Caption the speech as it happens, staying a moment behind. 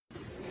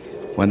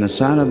When the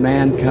Son of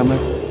Man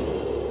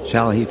cometh,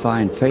 shall he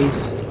find faith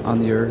on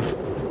the earth?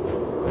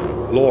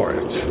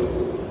 Lord,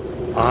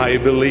 I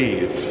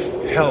believe.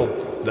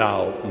 Help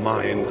thou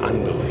mine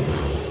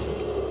unbelief.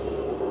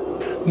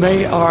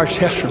 May our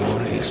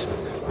testimonies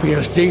be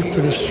as deep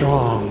and as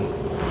strong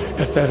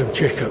as that of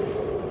Jacob,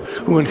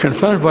 who, when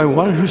confronted by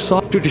one who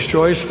sought to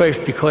destroy his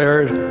faith,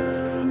 declared,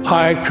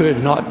 I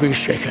could not be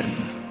shaken.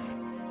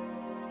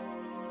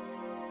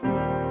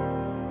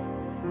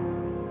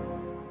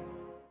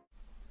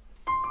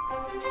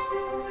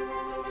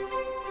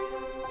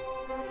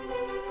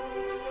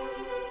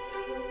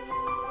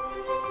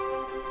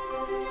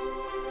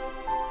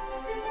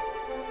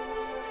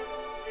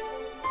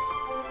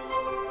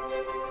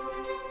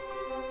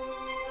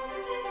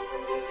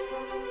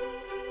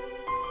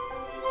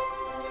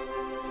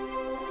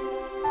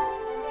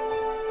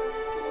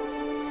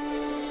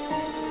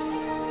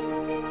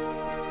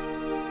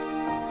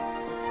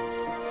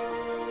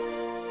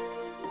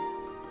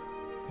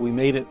 We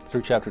made it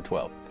through chapter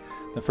 12,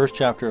 the first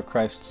chapter of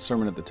Christ's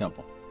Sermon at the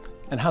Temple.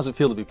 And how's it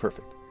feel to be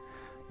perfect?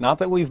 Not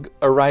that we've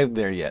arrived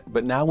there yet,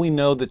 but now we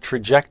know the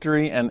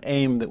trajectory and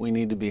aim that we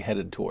need to be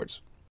headed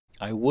towards.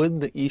 I would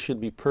that ye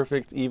should be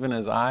perfect, even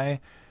as I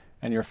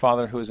and your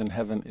Father who is in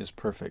heaven is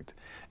perfect.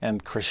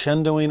 And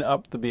crescendoing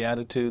up the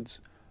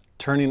Beatitudes,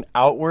 turning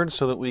outward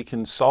so that we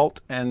can salt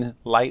and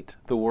light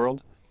the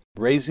world,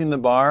 raising the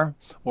bar,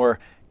 or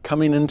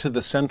coming into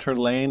the center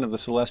lane of the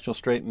celestial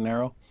straight and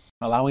narrow,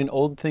 allowing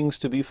old things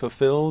to be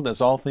fulfilled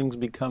as all things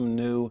become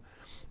new.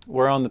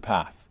 We're on the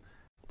path,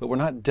 but we're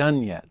not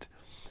done yet.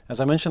 As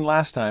I mentioned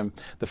last time,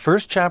 the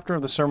first chapter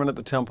of the Sermon at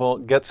the Temple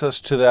gets us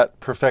to that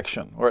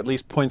perfection, or at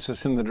least points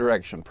us in the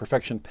direction,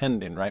 perfection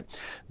pending, right?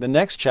 The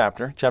next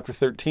chapter, chapter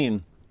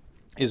 13,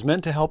 is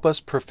meant to help us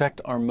perfect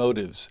our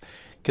motives,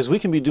 because we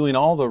can be doing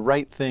all the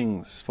right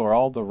things for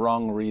all the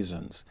wrong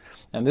reasons.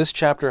 And this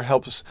chapter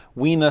helps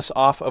wean us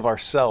off of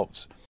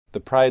ourselves, the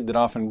pride that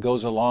often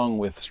goes along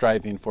with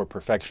striving for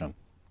perfection.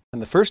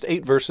 And the first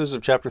 8 verses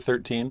of chapter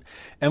 13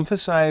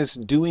 emphasize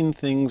doing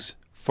things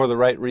for the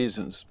right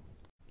reasons.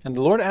 And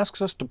the Lord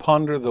asks us to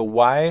ponder the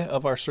why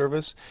of our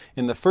service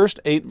in the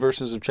first 8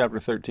 verses of chapter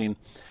 13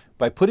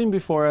 by putting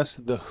before us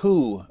the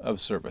who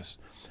of service.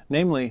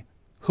 Namely,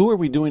 who are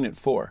we doing it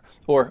for?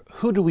 Or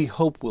who do we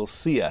hope will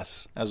see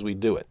us as we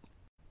do it?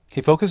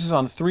 He focuses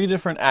on 3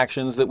 different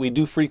actions that we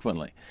do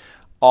frequently: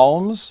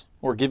 alms,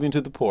 or giving to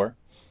the poor,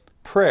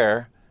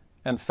 prayer,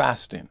 and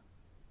fasting.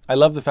 I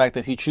love the fact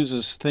that he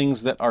chooses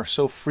things that are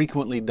so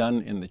frequently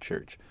done in the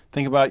church.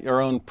 Think about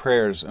your own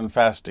prayers and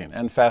fasting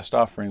and fast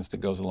offerings that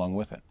goes along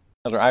with it.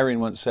 Elder Irene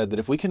once said that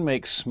if we can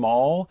make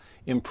small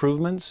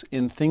improvements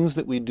in things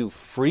that we do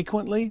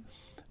frequently,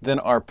 then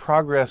our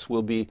progress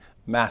will be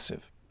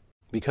massive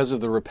because of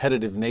the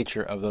repetitive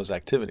nature of those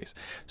activities.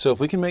 So if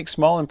we can make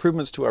small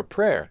improvements to our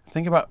prayer,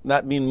 think about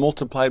that being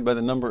multiplied by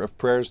the number of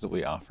prayers that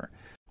we offer.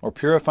 Or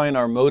purifying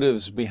our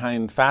motives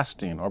behind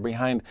fasting, or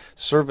behind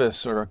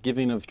service or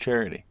giving of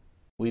charity.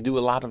 We do a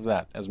lot of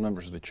that as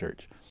members of the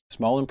church.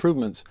 Small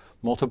improvements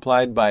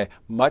multiplied by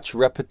much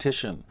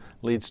repetition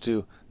leads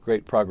to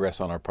great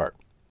progress on our part.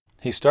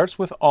 He starts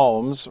with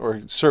alms,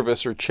 or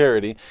service, or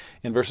charity,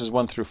 in verses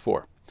 1 through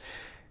 4.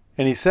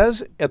 And he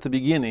says at the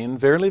beginning,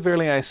 Verily,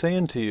 verily, I say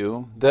unto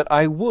you, that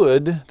I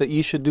would that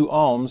ye should do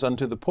alms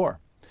unto the poor.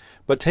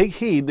 But take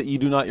heed that ye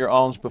do not your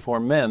alms before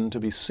men to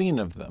be seen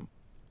of them.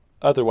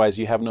 Otherwise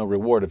you have no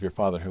reward of your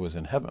Father who is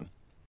in heaven.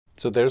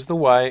 So there's the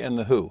why and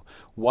the who.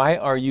 Why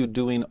are you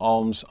doing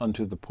alms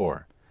unto the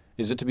poor?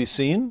 Is it to be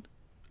seen?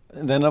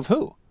 Then of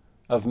who?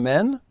 Of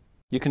men?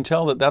 You can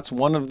tell that that's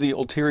one of the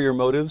ulterior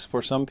motives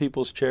for some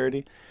people's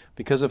charity,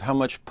 because of how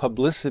much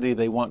publicity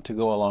they want to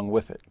go along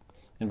with it.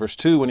 In verse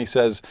 2, when he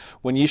says,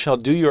 When ye shall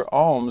do your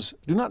alms,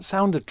 do not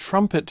sound a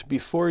trumpet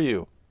before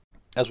you,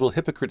 as will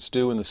hypocrites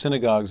do in the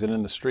synagogues and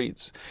in the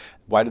streets.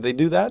 Why do they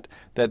do that?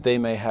 That they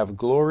may have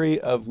glory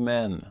of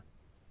men.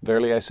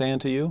 Verily I say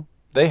unto you,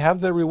 they have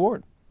their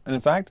reward. And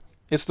in fact,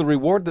 it's the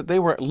reward that they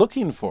were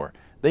looking for.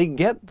 They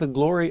get the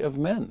glory of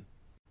men.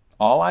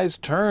 All eyes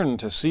turn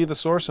to see the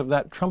source of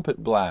that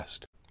trumpet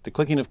blast, the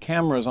clicking of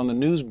cameras on the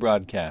news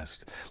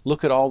broadcast.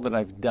 Look at all that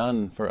I've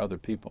done for other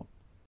people.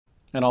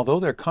 And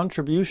although their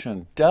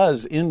contribution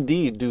does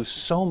indeed do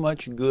so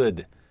much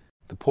good,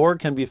 the poor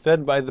can be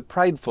fed by the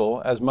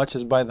prideful as much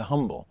as by the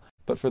humble.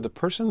 But for the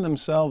person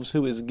themselves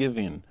who is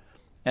giving,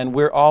 and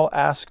we're all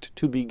asked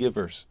to be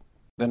givers,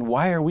 then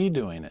why are we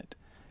doing it?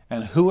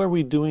 And who are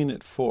we doing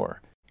it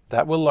for?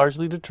 That will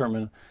largely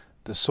determine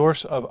the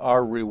source of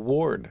our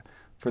reward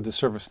for the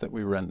service that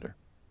we render.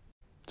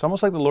 It's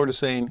almost like the Lord is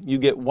saying, you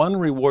get one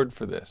reward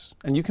for this,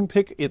 and you can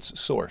pick its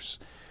source.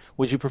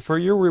 Would you prefer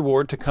your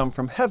reward to come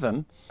from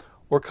heaven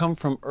or come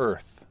from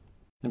earth?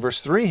 In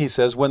verse 3 he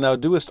says, When thou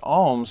doest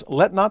alms,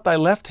 let not thy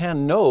left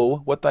hand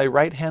know what thy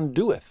right hand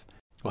doeth.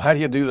 Well, how do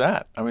you do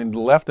that? I mean, the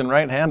left and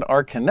right hand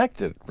are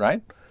connected,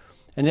 right?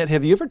 And yet,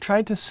 have you ever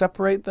tried to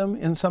separate them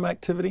in some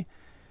activity?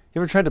 You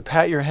ever tried to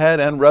pat your head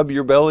and rub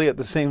your belly at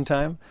the same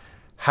time?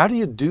 How do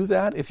you do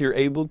that if you're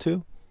able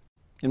to?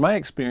 In my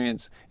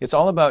experience, it's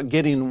all about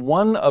getting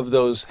one of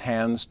those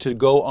hands to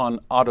go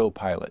on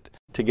autopilot,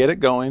 to get it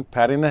going,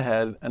 patting the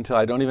head until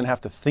I don't even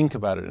have to think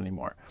about it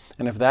anymore.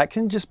 And if that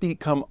can just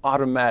become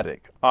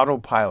automatic,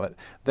 autopilot,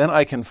 then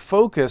I can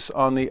focus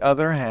on the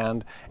other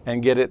hand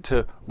and get it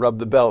to rub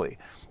the belly.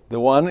 The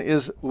one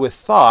is with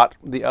thought,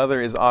 the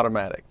other is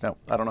automatic. Now,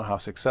 I don't know how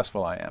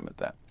successful I am at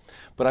that.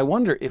 But I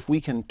wonder if we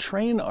can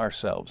train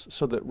ourselves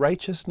so that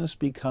righteousness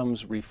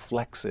becomes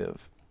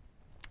reflexive,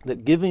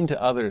 that giving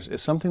to others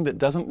is something that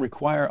doesn't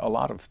require a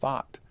lot of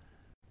thought,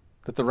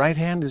 that the right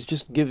hand is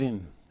just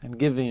giving and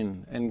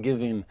giving and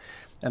giving,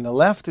 and the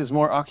left is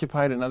more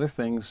occupied in other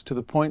things to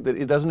the point that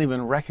it doesn't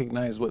even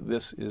recognize what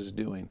this is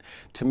doing.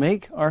 To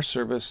make our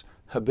service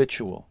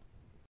habitual.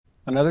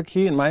 Another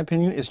key, in my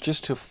opinion, is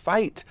just to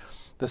fight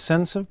the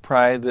sense of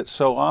pride that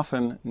so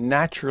often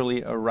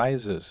naturally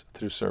arises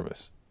through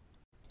service.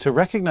 To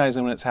recognize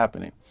it when it's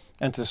happening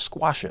and to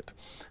squash it.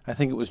 I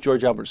think it was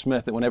George Albert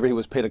Smith that whenever he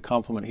was paid a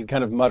compliment, he'd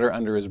kind of mutter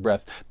under his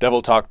breath,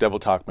 devil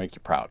talk, make you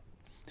proud.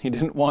 He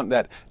didn't want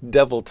that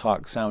devil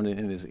talk sounding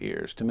in his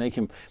ears to make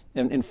him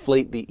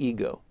inflate the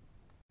ego.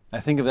 I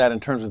think of that in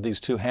terms of these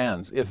two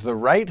hands. If the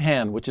right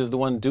hand, which is the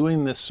one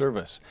doing this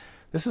service,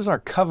 this is our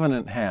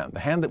covenant hand, the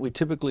hand that we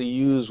typically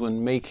use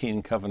when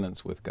making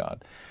covenants with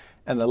God.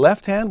 And the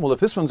left hand, well, if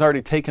this one's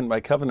already taken by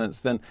covenants,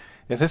 then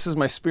if this is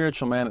my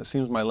spiritual man, it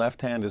seems my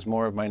left hand is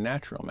more of my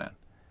natural man.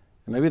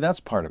 And maybe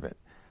that's part of it.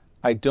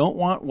 I don't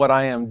want what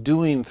I am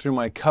doing through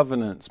my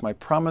covenants, my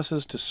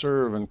promises to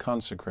serve and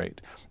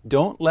consecrate.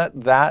 Don't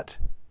let that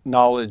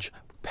knowledge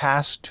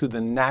pass to the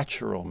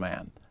natural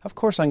man. Of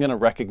course, I'm going to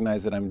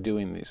recognize that I'm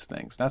doing these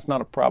things. That's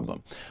not a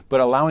problem.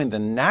 But allowing the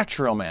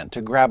natural man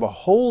to grab a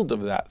hold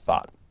of that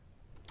thought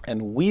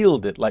and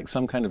wield it like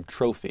some kind of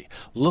trophy.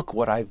 Look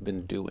what I've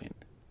been doing.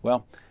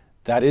 Well,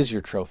 that is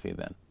your trophy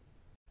then.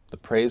 The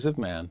praise of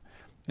man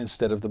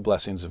instead of the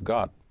blessings of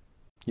God.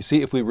 You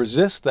see, if we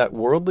resist that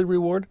worldly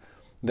reward,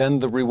 then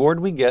the reward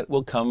we get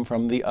will come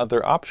from the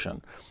other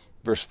option.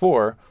 Verse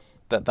 4,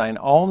 that thine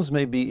alms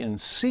may be in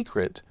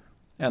secret,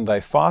 and thy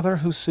Father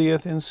who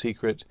seeth in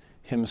secret,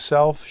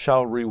 himself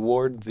shall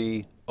reward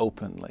thee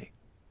openly.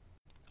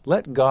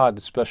 Let God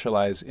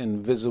specialize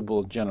in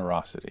visible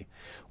generosity.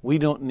 We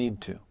don't need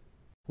to.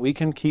 We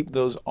can keep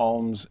those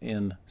alms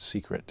in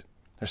secret.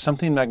 There's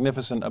something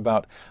magnificent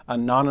about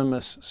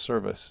anonymous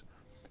service.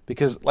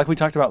 Because like we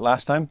talked about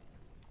last time,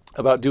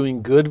 about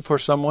doing good for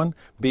someone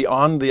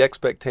beyond the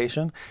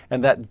expectation,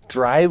 and that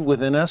drive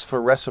within us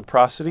for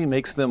reciprocity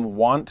makes them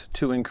want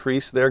to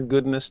increase their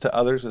goodness to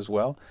others as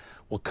well.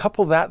 Well,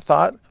 couple that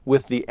thought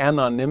with the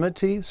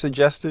anonymity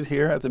suggested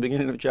here at the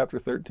beginning of chapter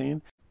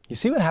 13. You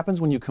see what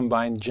happens when you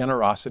combine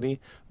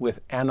generosity with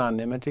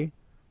anonymity?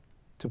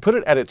 To put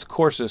it at its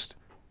coarsest,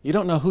 you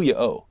don't know who you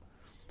owe.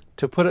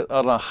 To put it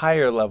on a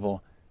higher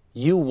level,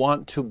 you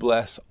want to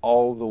bless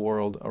all the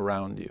world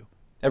around you.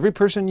 Every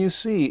person you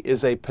see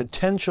is a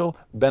potential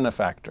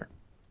benefactor.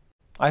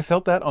 I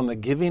felt that on the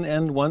giving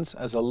end once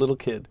as a little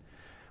kid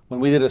when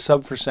we did a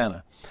sub for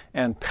Santa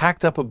and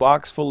packed up a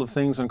box full of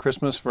things on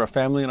Christmas for a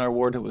family in our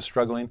ward who was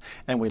struggling,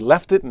 and we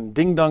left it and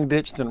ding-dong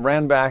ditched and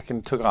ran back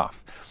and took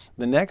off.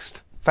 The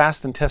next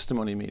fast and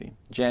testimony meeting,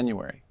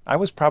 January, I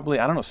was probably,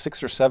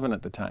 6 or 7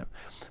 at the time,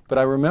 but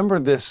I remember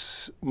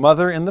this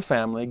mother in the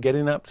family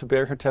getting up to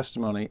bear her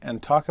testimony and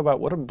talk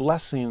about what a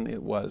blessing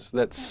it was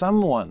that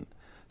someone,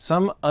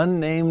 some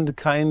unnamed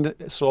kind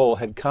soul,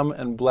 had come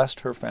and blessed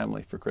her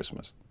family for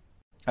Christmas.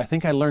 I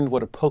think I learned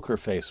what a poker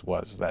face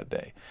was that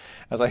day,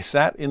 as I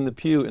sat in the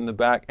pew in the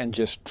back and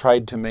just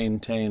tried to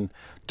maintain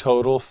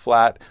total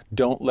flat,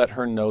 don't let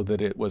her know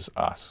that it was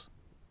us.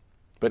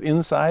 But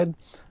inside,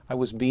 I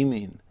was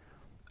beaming.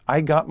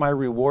 I got my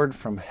reward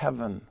from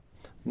heaven,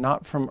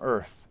 not from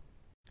earth.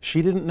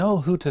 She didn't know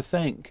who to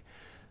thank.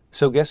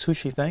 So guess who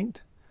she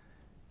thanked?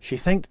 She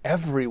thanked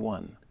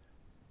everyone.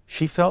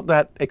 She felt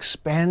that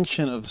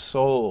expansion of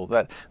soul,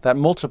 that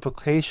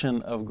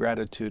multiplication of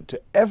gratitude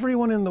to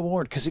everyone in the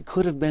ward, because it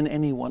could have been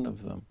any one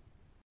of them.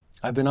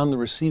 I've been on the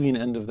receiving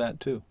end of that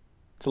too.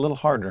 It's a little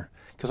harder,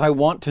 because I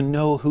want to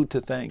know who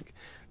to thank.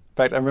 In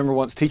fact, I remember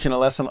once teaching a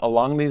lesson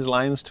along these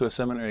lines to a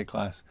seminary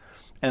class,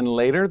 and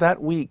later that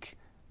week,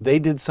 they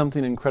did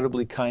something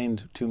incredibly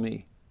kind to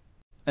me,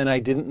 and I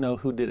didn't know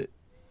who did it.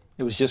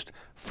 It was just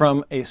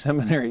from a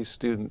seminary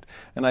student.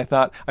 And I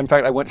thought, in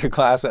fact, I went to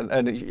class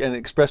and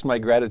expressed my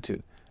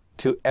gratitude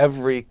to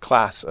every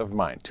class of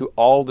mine, to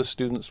all the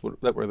students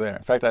that were there.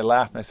 In fact, I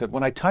laughed and I said,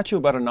 when I taught you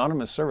about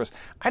anonymous service,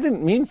 I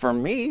didn't mean for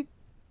me.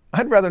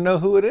 I'd rather know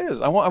who it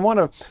is. I want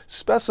to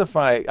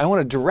specify, I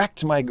want to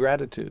direct my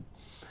gratitude.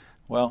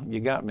 Well, you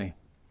got me.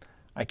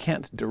 I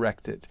can't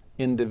direct it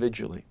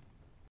individually.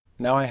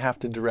 Now I have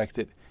to direct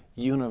it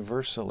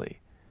universally.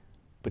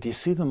 But do you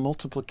see the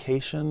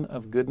multiplication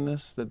of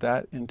goodness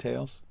that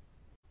entails?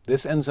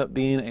 This ends up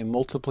being a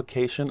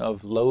multiplication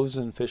of loaves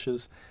and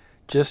fishes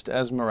just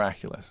as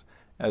miraculous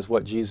as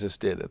what Jesus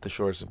did at the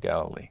shores of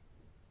Galilee.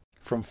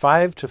 From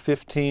 5 to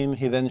 15,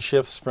 he then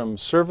shifts from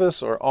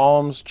service or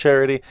alms,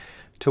 charity,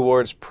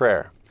 towards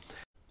prayer.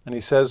 And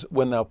he says,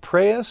 when thou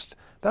prayest,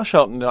 thou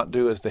shalt not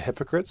do as the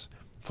hypocrites,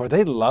 For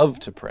they love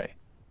to pray,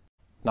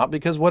 not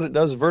because what it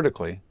does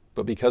vertically,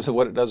 but because of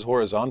what it does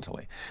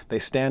horizontally. They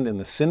stand in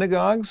the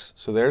synagogues,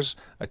 so there's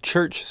a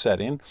church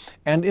setting,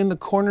 and in the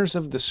corners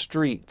of the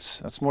streets,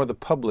 that's more the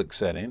public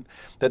setting,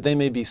 that they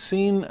may be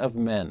seen of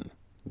men.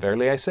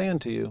 Verily I say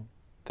unto you,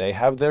 they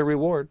have their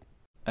reward,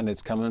 and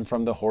it's coming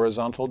from the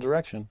horizontal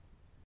direction.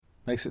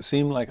 Makes it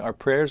seem like our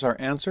prayers are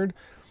answered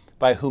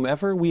by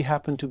whomever we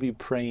happen to be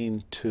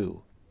praying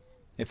to.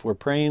 If we're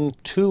praying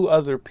to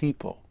other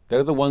people,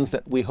 they're the ones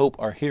that we hope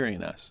are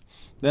hearing us.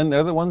 Then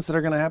they're the ones that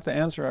are going to have to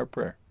answer our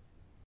prayer,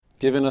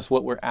 giving us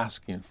what we're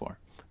asking for,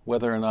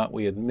 whether or not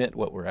we admit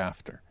what we're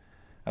after,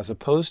 as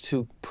opposed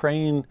to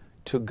praying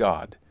to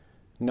God,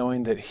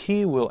 knowing that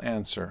He will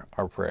answer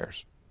our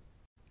prayers.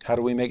 How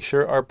do we make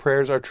sure our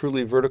prayers are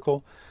truly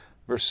vertical?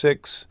 Verse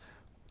 6,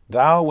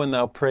 Thou, when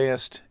thou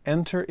prayest,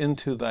 enter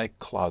into thy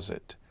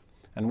closet,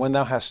 and when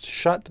thou hast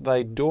shut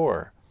thy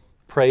door,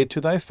 pray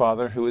to thy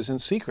Father who is in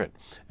secret.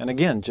 And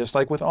again, just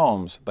like with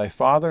alms, thy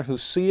Father who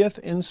seeth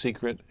in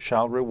secret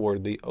shall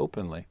reward thee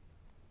openly.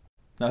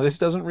 Now, this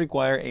doesn't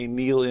require a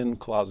kneel-in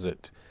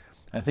closet.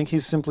 I think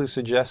he's simply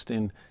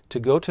suggesting to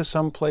go to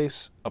some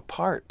place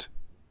apart,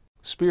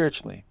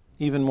 spiritually,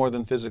 even more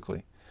than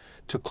physically,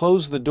 to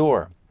close the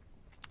door,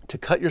 to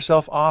cut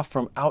yourself off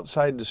from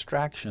outside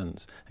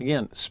distractions,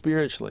 again,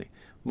 spiritually,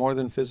 more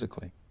than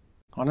physically.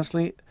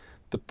 Honestly,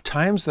 the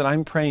times that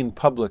I'm praying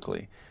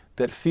publicly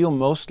that feel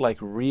most like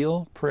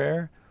real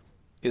prayer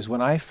is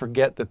when I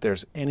forget that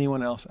there's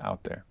anyone else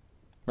out there.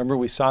 Remember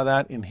we saw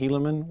that in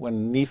Helaman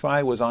when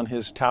Nephi was on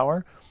his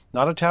tower?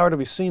 Not a tower to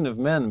be seen of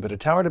men, but a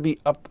tower to be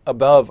up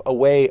above,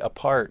 away,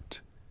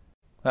 apart.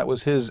 That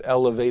was his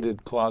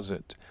elevated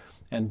closet,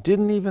 and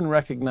didn't even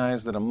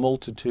recognize that a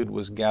multitude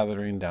was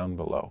gathering down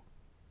below.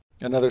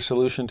 Another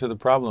solution to the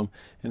problem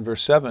in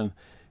verse 7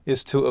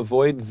 is to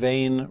avoid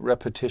vain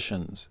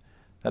repetitions.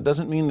 That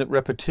doesn't mean that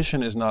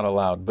repetition is not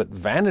allowed, but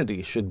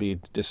vanity should be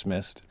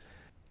dismissed.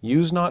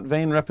 Use not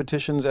vain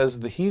repetitions as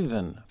the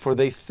heathen, for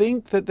they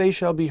think that they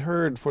shall be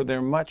heard for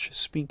their much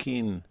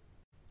speaking.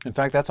 In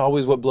fact, that's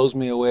always what blows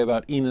me away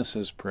about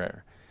Enos's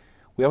prayer.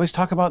 We always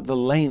talk about the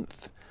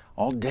length,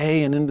 all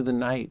day and into the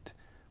night.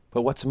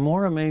 But what's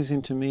more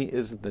amazing to me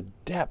is the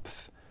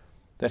depth,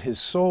 that his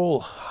soul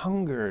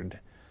hungered,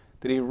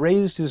 that he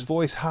raised his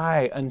voice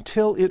high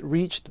until it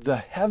reached the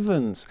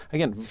heavens.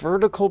 Again,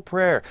 vertical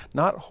prayer,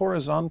 not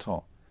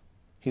horizontal.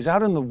 He's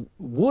out in the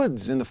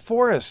woods, in the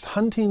forest,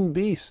 hunting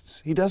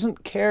beasts. He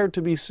doesn't care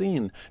to be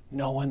seen.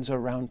 No one's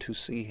around to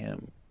see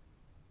him.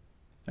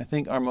 I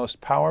think our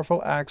most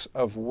powerful acts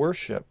of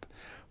worship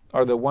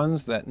are the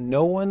ones that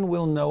no one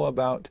will know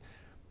about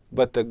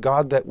but the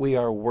God that we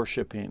are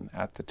worshiping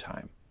at the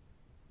time.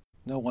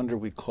 No wonder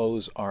we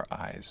close our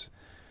eyes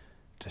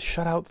to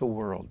shut out the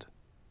world,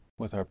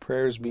 with our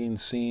prayers being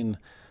seen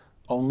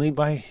only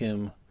by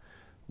Him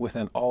with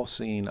an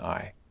all-seeing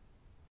eye.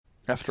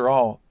 After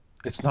all,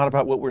 it's not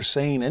about what we're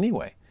saying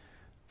anyway.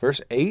 Verse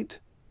 8,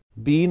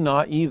 Be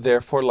not ye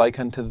therefore like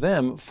unto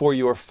them, for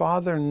your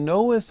Father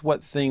knoweth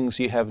what things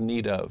ye have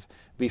need of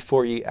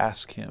before ye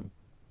ask Him.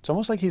 It's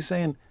almost like he's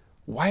saying,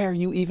 why are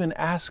you even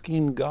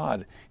asking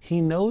God? He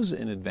knows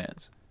in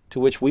advance. To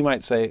which we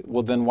might say,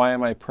 well, then why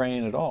am I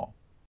praying at all?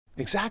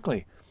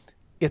 Exactly.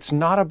 It's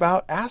not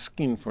about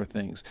asking for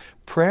things.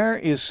 Prayer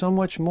is so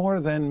much more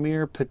than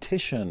mere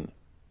petition.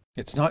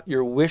 It's not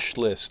your wish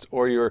list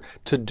or your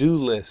to-do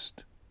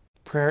list.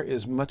 Prayer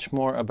is much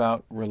more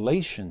about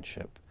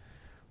relationship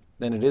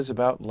than it is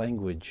about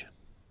language.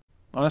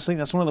 Honestly,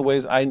 that's one of the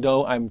ways I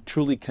know I'm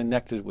truly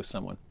connected with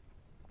someone.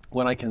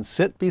 When I can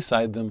sit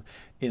beside them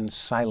in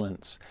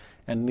silence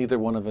and neither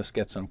one of us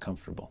gets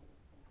uncomfortable.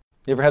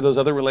 You ever had those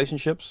other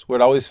relationships where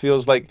it always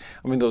feels like,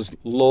 those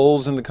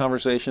lulls in the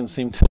conversation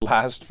seem to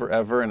last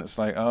forever and it's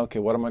like, oh, okay,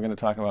 what am I going to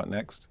talk about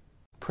next?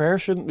 Prayer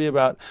shouldn't be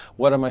about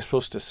what am I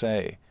supposed to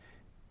say.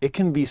 It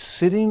can be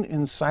sitting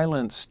in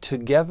silence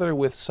together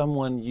with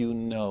someone you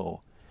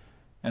know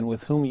and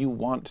with whom you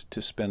want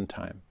to spend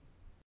time.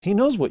 He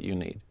knows what you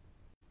need.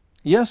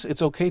 Yes,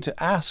 it's okay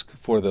to ask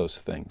for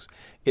those things.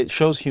 It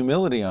shows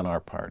humility on our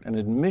part, an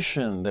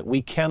admission that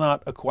we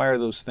cannot acquire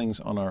those things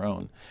on our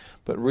own.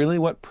 But really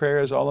what prayer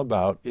is all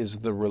about is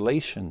the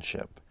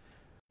relationship.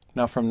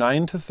 Now from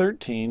 9 to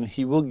 13,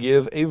 he will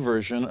give a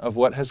version of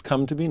what has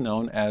come to be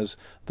known as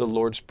the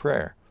Lord's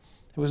Prayer.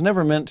 It was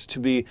never meant to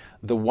be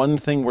the one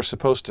thing we're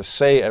supposed to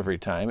say every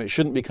time. It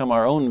shouldn't become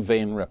our own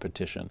vain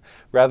repetition.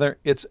 Rather,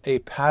 it's a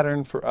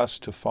pattern for us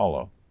to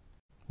follow.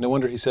 No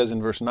wonder he says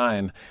in verse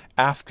 9,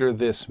 After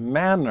this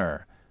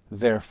manner,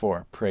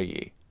 therefore, pray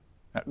ye.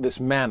 This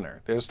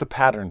manner, there's the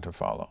pattern to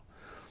follow.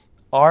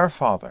 Our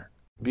Father,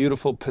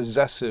 beautiful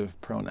possessive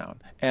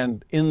pronoun,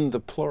 and in the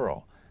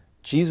plural.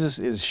 Jesus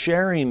is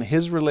sharing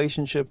his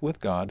relationship with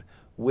God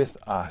with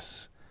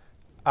us.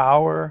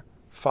 Our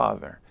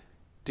Father.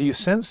 Do you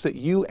sense that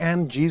you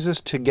and Jesus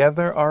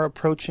together are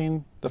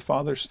approaching the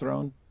Father's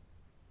throne?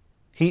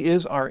 He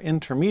is our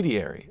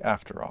intermediary,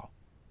 after all.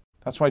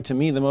 That's why, to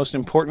me, the most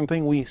important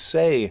thing we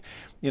say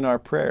in our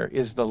prayer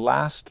is the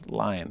last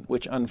line,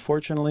 which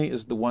unfortunately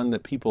is the one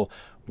that people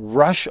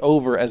rush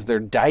over as they're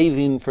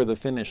diving for the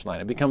finish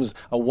line. It becomes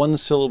a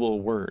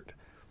one-syllable word.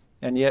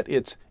 And yet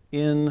it's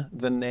in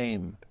the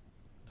name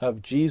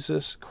of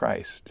Jesus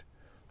Christ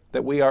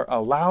that we are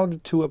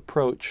allowed to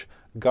approach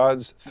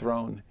God's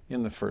throne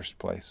in the first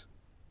place.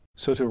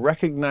 So to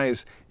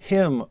recognize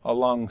Him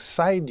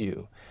alongside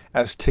you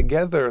as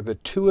together the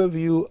two of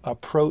you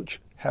approach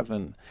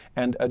heaven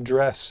and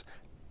address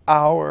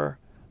our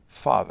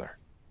Father.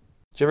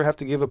 Did you ever have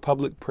to give a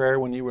public prayer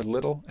when you were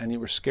little and you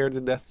were scared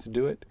to death to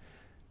do it?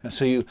 And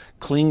so you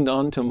clinged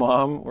on to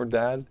mom or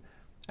dad,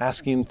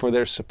 asking for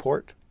their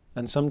support,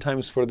 and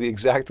sometimes for the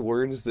exact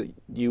words that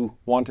you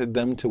wanted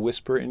them to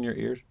whisper in your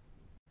ears?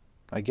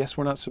 I guess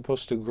we're not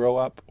supposed to grow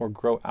up or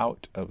grow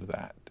out of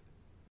that.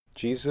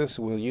 Jesus,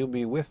 will you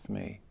be with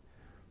me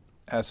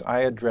as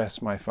I address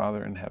my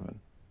Father in heaven?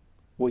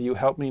 Will you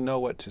help me know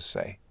what to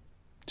say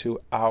to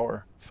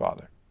our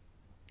Father?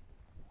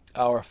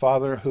 Our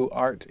Father who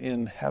art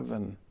in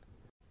heaven,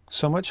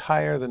 so much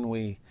higher than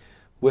we,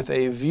 with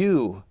a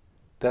view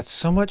that's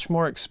so much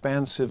more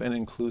expansive and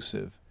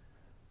inclusive.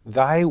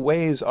 Thy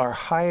ways are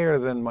higher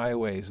than my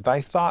ways.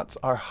 Thy thoughts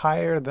are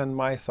higher than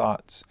my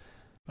thoughts.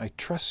 I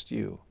trust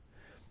you.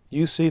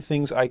 You see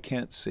things I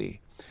can't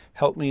see.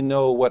 Help me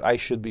know what I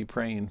should be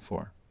praying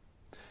for.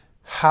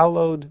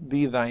 Hallowed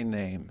be thy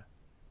name.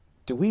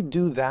 Do we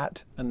do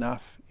that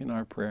enough in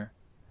our prayer?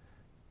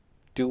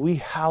 Do we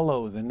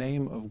hallow the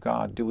name of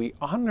God? Do we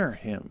honor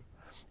Him?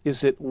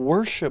 Is it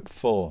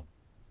worshipful,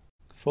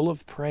 full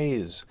of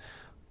praise,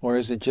 or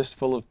is it just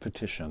full of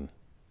petition?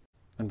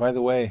 And by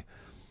the way,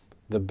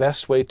 the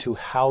best way to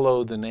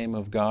hallow the name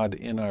of God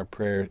in our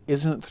prayer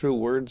isn't through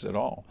words at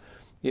all.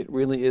 It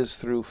really is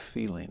through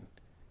feeling.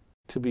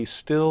 To be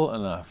still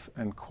enough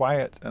and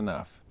quiet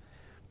enough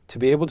to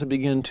be able to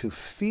begin to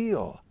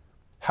feel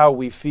how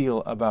we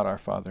feel about our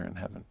Father in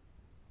heaven,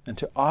 and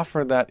to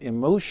offer that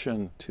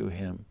emotion to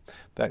Him,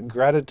 that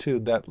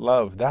gratitude, that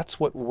love. That's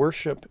what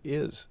worship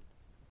is.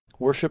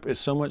 Worship is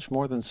so much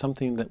more than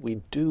something that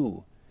we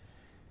do.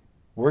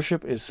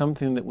 Worship is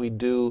something that we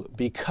do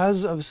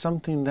because of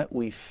something that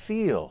we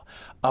feel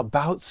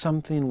about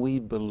something we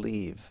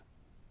believe.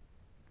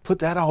 Put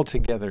that all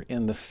together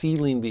in the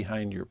feeling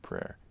behind your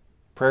prayer.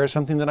 Prayer is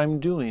something that I'm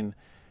doing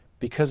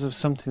because of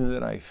something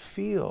that I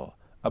feel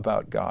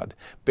about God,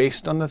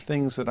 based on the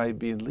things that I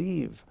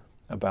believe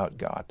about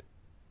God.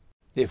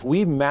 If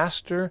we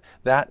master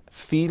that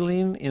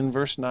feeling in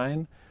verse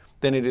 9,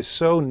 then it is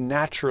so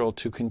natural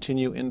to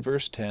continue in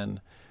verse 10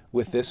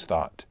 with this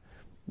thought: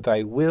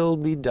 Thy will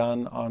be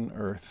done on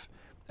earth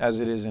as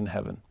it is in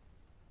heaven.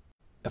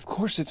 Of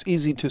course, it's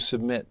easy to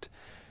submit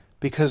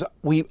because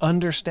we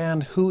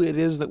understand who it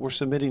is that we're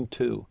submitting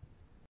to.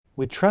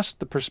 We trust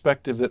the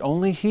perspective that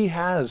only He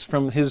has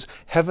from His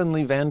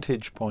heavenly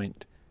vantage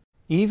point.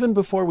 Even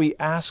before we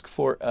ask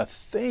for a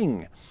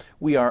thing,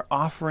 we are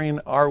offering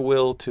our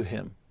will to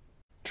Him,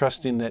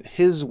 trusting that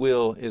His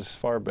will is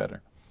far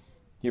better.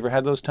 You ever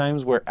had those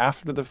times where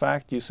after the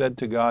fact you said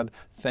to God,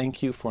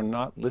 "Thank you for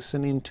not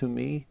listening to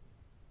me"?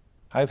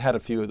 I've had a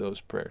few of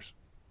those prayers.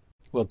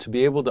 Well, to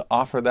be able to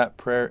offer that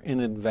prayer in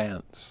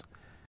advance,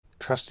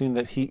 trusting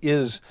that He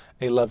is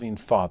a loving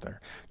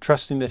Father,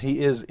 trusting that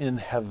He is in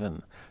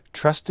heaven,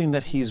 trusting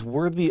that He's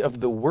worthy of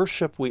the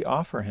worship we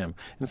offer Him.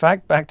 In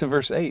fact, back to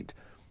verse 8,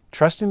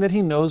 trusting that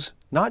He knows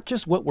not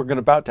just what we're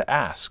about to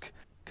ask,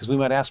 because we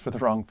might ask for the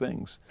wrong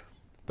things,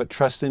 but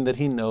trusting that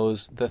He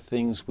knows the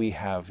things we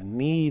have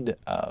need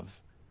of.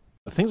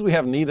 The things we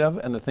have need of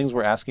and the things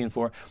we're asking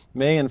for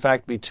may in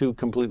fact be two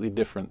completely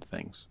different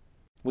things.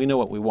 We know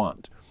what we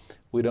want.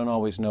 We don't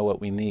always know what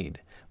we need,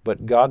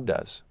 but God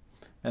does.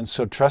 And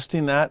so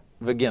trusting that,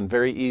 again,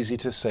 very easy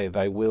to say,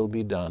 Thy will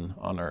be done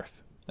on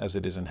earth as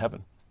it is in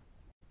heaven.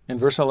 In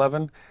verse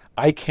 11,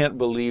 I can't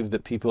believe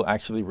that people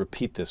actually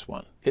repeat this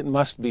one. It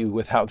must be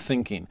without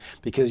thinking,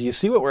 because you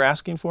see what we're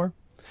asking for?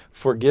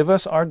 Forgive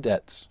us our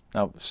debts.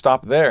 Now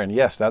stop there, and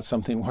yes, that's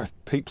something worth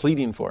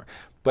pleading for.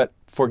 But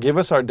forgive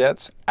us our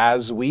debts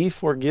as we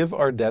forgive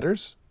our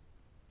debtors.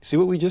 See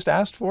what we just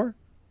asked for?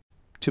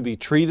 To be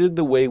treated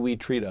the way we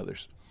treat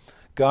others.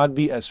 God,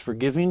 be as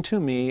forgiving to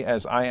me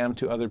as I am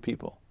to other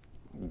people.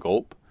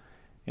 Gulp.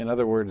 In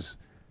other words,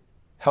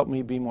 help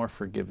me be more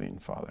forgiving,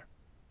 Father.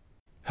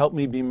 Help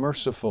me be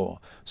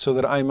merciful so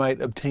that I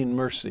might obtain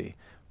mercy.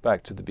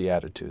 Back to the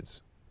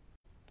Beatitudes.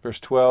 Verse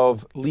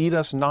 12, lead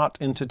us not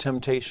into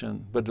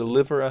temptation, but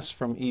deliver us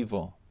from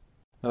evil.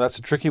 Now that's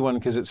a tricky one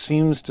because it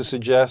seems to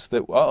suggest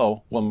that,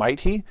 well, might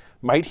he?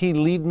 Might he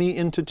lead me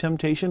into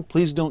temptation?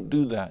 Please don't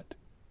do that.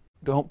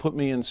 Don't put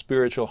me in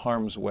spiritual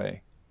harm's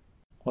way.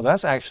 Well,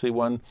 that's actually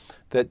one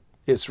that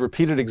is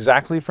repeated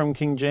exactly from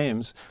King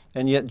James,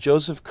 and yet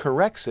Joseph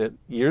corrects it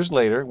years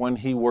later when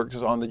he works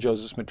on the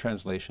Joseph Smith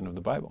translation of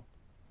the Bible.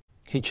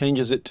 He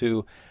changes it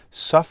to,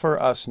 suffer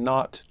us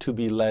not to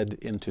be led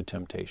into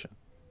temptation.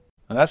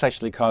 And that's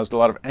actually caused a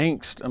lot of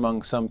angst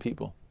among some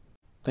people,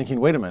 thinking,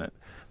 wait a minute,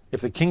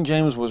 If the King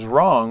James was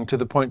wrong to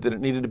the point that it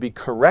needed to be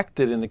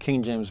corrected in the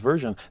King James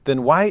Version,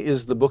 then why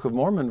is the Book of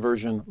Mormon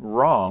version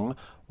wrong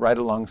right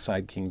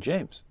alongside King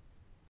James?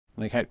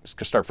 And they can't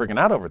start freaking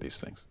out over these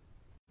things.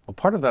 Well,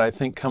 part of that, I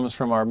think, comes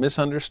from our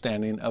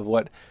misunderstanding of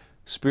what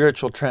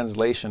spiritual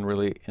translation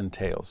really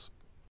entails,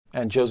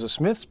 and Joseph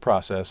Smith's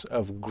process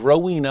of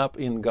growing up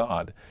in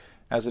God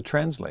as a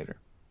translator.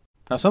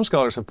 Now, some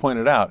scholars have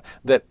pointed out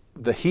that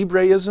the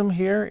Hebraism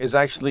here is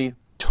actually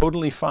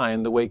totally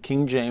fine the way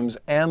King James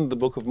and the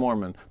Book of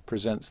Mormon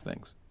presents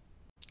things.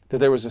 That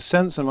there was a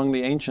sense among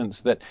the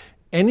ancients that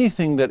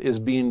anything that is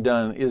being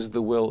done is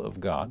the will of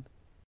God,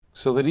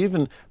 so that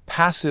even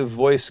passive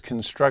voice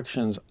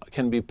constructions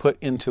can be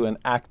put into an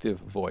active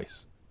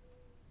voice.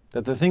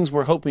 That the things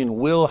we're hoping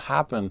will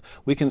happen,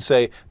 we can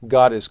say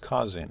God is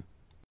causing.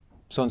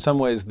 So in some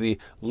ways, the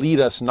lead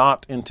us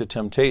not into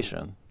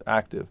temptation,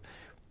 active,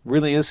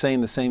 really is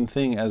saying the same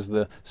thing as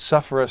the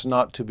suffer us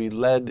not to be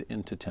led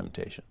into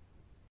temptation.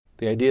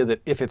 The idea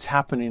that if it's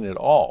happening at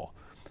all,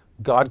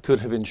 God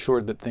could have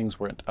ensured that things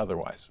weren't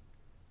otherwise.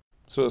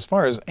 So as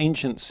far as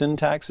ancient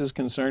syntax is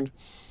concerned,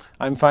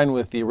 I'm fine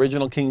with the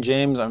original King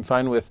James. I'm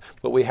fine with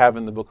what we have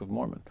in the Book of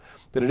Mormon.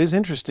 But it is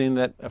interesting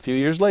that a few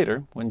years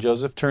later, when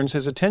Joseph turns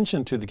his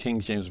attention to the King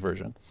James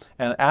Version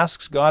and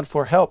asks God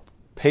for help,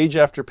 page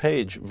after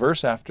page,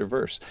 verse after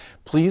verse,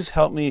 please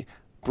help me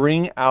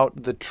bring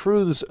out the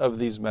truths of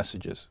these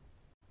messages.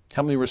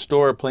 Help me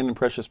restore plain and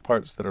precious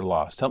parts that are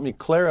lost. Help me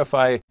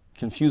clarify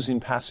confusing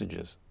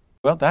passages.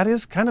 Well, that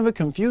is kind of a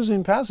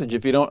confusing passage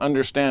if you don't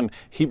understand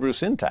Hebrew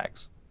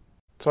syntax.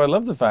 So I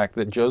love the fact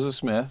that Joseph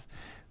Smith,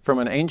 from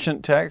an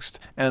ancient text,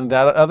 and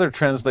that other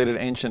translated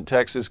ancient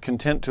text, is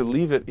content to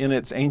leave it in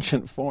its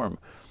ancient form.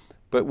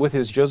 But with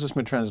his Joseph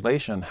Smith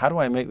translation, how do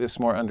I make this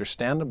more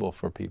understandable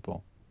for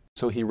people?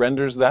 So he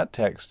renders that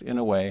text in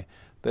a way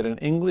that an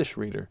English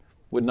reader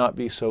would not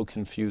be so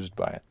confused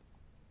by it.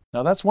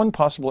 Now that's one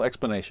possible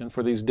explanation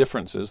for these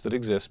differences that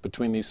exist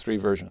between these three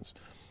versions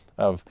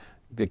of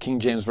the King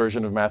James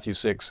Version of Matthew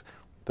 6,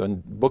 the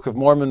Book of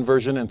Mormon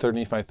version in 3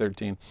 Nephi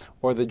 13,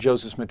 or the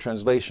Joseph Smith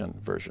translation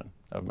version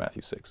of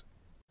Matthew 6.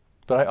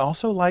 But I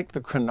also like the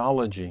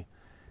chronology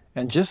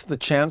and just the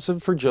chance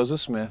for Joseph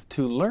Smith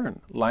to learn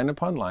line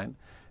upon line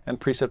and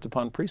precept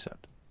upon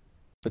precept.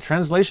 The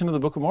translation of the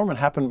Book of Mormon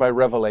happened by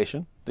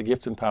revelation, the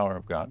gift and power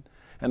of God,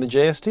 and the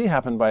JST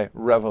happened by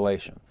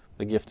revelation,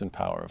 the gift and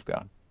power of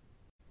God.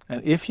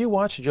 And if you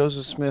watch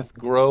Joseph Smith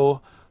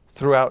grow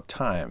throughout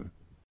time,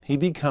 he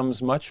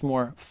becomes much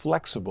more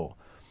flexible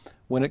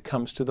when it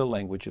comes to the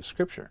language of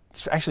Scripture.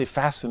 It's actually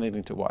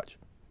fascinating to watch.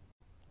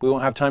 We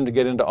won't have time to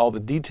get into all the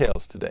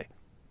details today.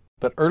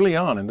 But early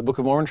on in the Book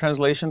of Mormon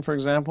translation, for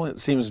example, it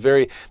seems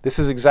this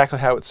is exactly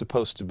how it's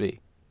supposed to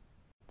be.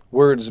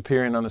 Words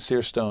appearing on the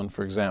seer stone,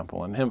 for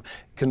example, and him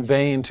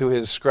conveying to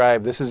his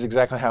scribe, this is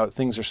exactly how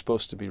things are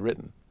supposed to be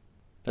written.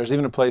 There's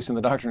even a place in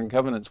the Doctrine and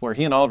Covenants where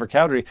he and Oliver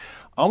Cowdery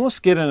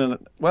almost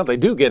they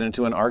do get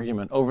into an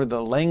argument over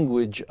the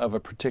language of a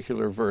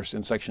particular verse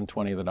in section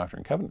 20 of the Doctrine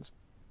and Covenants.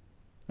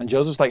 And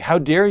Joseph's like, how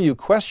dare you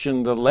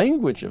question the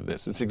language of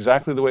this? It's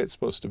exactly the way it's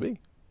supposed to be.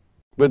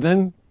 But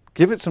then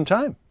give it some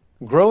time.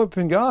 Grow up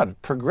in God.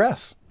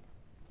 Progress.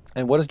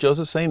 And what is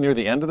Joseph saying near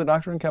the end of the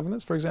Doctrine and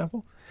Covenants, for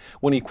example?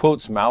 When he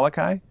quotes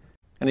Malachi,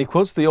 and he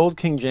quotes the old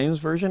King James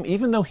Version,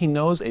 even though he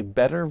knows a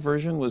better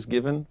version was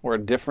given, or a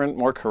different,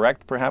 more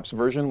correct perhaps,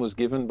 version was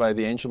given by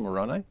the angel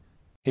Moroni.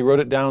 He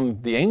wrote it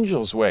down the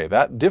angel's way,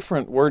 that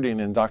different wording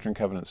in Doctrine and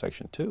Covenants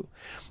section 2.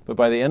 But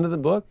by the end of the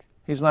book,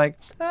 he's like,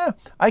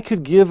 I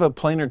could give a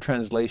plainer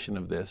translation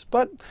of this,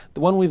 but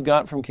the one we've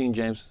got from King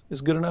James is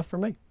good enough for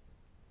me.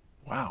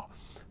 Wow.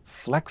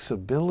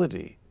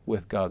 Flexibility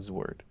with God's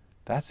Word.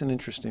 That's an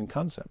interesting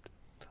concept.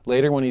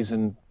 Later, when he's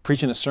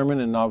preaching a sermon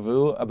in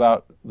Nauvoo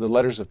about the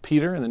letters of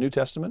Peter in the New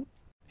Testament,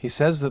 he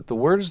says that the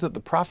words that the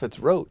prophets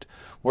wrote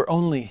were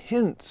only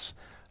hints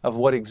of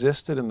what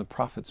existed in the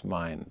prophet's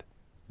mind.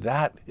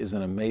 That is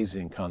an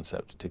amazing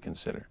concept to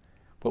consider.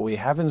 What we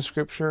have in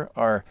Scripture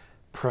are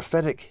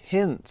prophetic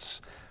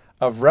hints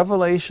of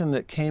revelation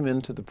that came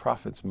into the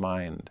prophet's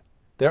mind.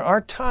 There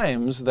are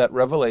times that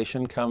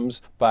revelation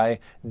comes by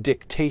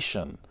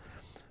dictation,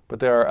 but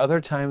there are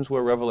other times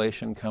where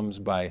revelation comes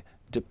by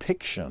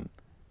depiction.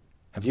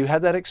 Have you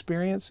had that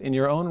experience in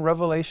your own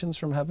revelations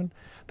from heaven?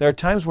 There are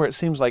times where it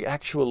seems like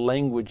actual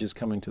language is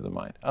coming to the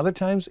mind. Other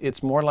times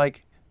it's more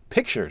like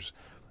pictures,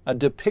 a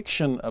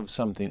depiction of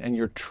something, and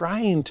you're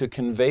trying to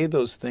convey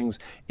those things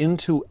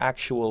into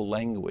actual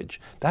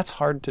language. That's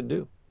hard to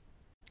do.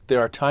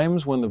 There are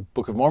times when the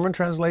Book of Mormon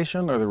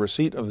translation or the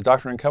receipt of the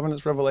Doctrine and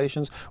Covenants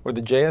revelations or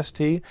the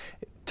JST,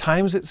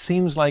 times it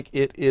seems like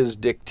it is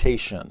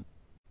dictation.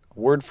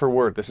 Word for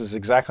word, this is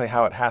exactly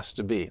how it has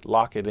to be.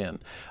 Lock it in.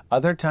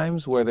 Other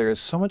times where there is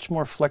so much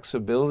more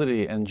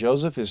flexibility and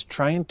Joseph is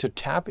trying to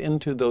tap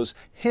into those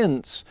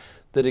hints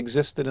that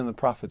existed in the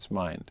prophet's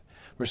mind,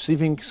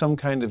 receiving some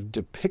kind of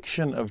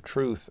depiction of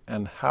truth,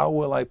 and how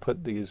will I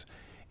put these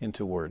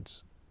into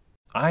words?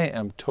 I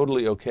am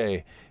totally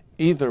okay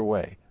either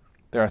way.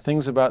 There are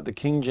things about the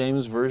King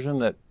James Version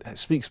that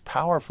speaks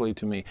powerfully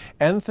to me,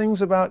 and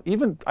things about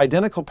even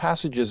identical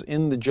passages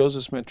in the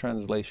Joseph Smith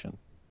translation,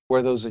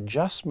 where those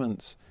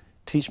adjustments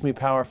teach me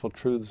powerful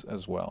truths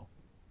as well.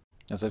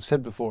 As I've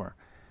said before,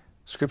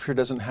 Scripture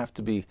doesn't have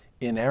to be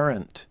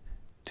inerrant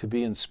to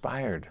be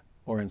inspired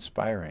or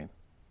inspiring,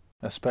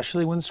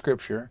 especially when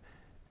Scripture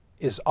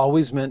is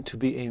always meant to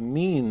be a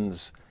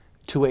means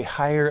to a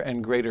higher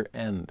and greater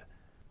end.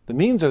 The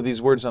means are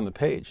these words on the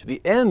page.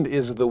 The end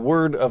is the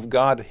Word of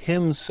God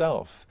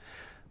Himself,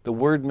 the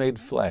Word made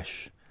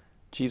flesh,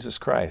 Jesus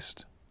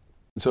Christ.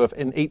 And so if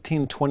in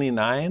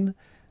 1829,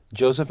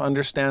 Joseph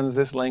understands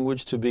this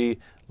language to be,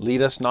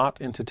 lead us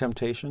not into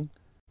temptation,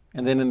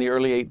 and then in the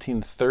early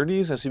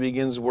 1830s, as he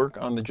begins work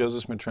on the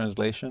Joseph Smith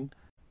translation,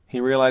 he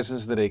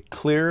realizes that a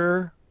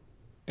clearer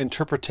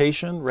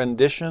interpretation,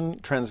 rendition,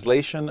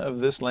 translation of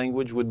this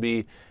language would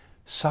be,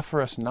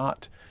 suffer us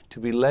not to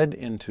be led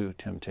into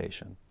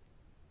temptation.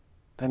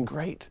 Then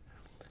great.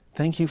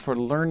 Thank you for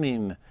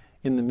learning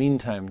in the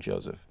meantime,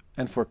 Joseph,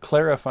 and for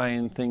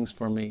clarifying things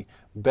for me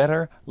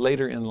better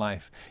later in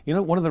life. You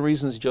know, one of the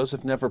reasons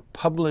Joseph never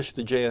published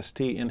the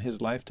JST in his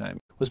lifetime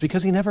was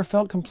because he never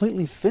felt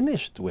completely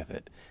finished with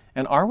it.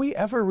 And are we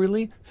ever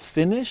really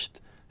finished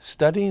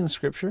studying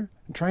Scripture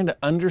and trying to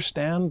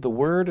understand the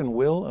Word and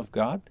will of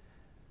God?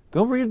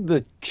 Go read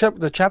the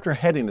chapter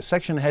heading, the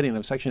section heading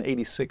of section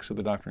 86 of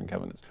the Doctrine and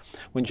Covenants,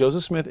 when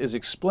Joseph Smith is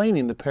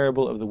explaining the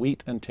parable of the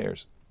wheat and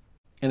tares.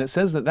 And it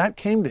says that that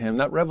came to him,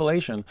 that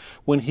revelation,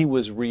 when he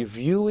was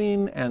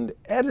reviewing and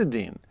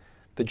editing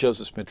the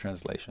Joseph Smith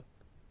translation.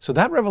 So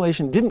that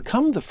revelation didn't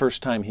come the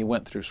first time he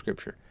went through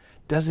Scripture.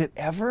 Does it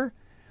ever?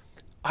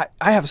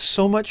 I have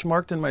so much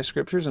marked in my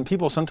Scriptures, and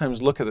people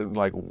sometimes look at it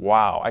like,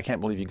 wow, I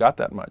can't believe you got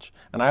that much.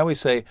 And I always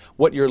say,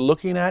 what you're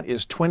looking at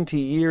is 20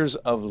 years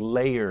of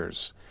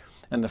layers.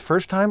 And the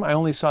first time, I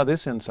only saw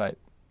this insight.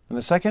 And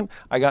the second,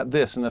 I got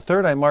this. And the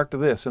third, I marked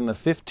this. And the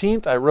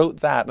 15th, I wrote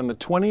that. And the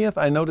 20th,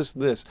 I noticed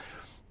this.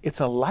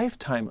 It's a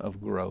lifetime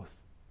of growth,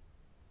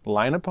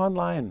 line upon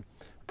line,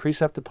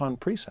 precept upon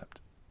precept.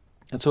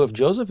 And so if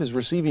Joseph is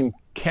receiving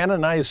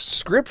canonized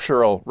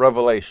scriptural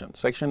revelation,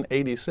 section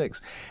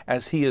 86,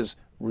 as he is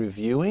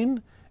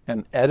reviewing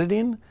and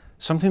editing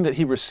something that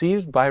he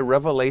received by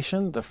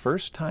revelation the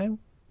first time.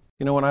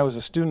 You know, when I was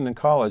a student in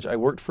college, I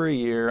worked for a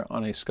year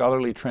on a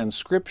scholarly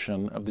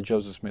transcription of the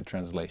Joseph Smith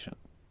translation.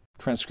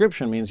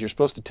 Transcription means you're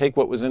supposed to take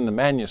what was in the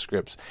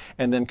manuscripts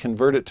and then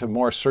convert it to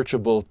more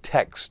searchable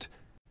text,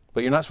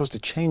 but you're not supposed to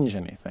change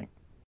anything.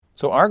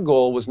 So our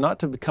goal was not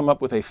to come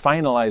up with a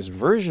finalized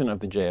version of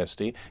the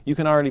JST. You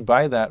can already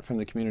buy that from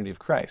the Community of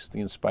Christ, the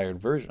inspired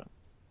version.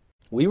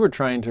 We were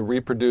trying to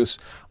reproduce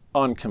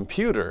on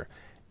computer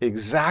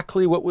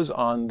exactly what was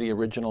on the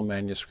original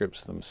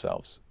manuscripts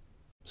themselves.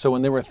 So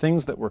when there were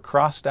things that were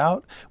crossed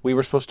out, we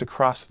were supposed to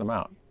cross them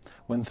out.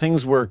 When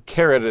things were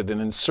careted and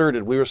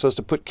inserted, we were supposed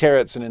to put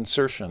carets and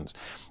insertions.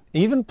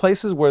 Even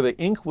places where the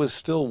ink was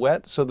still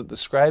wet so that the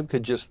scribe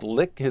could just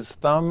lick his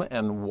thumb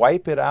and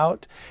wipe it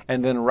out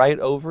and then write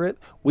over it,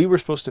 we were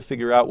supposed to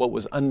figure out what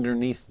was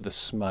underneath the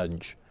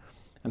smudge.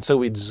 And so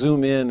we'd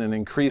zoom in and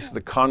increase the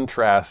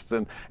contrast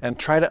and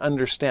try to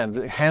understand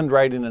the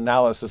handwriting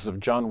analysis of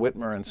John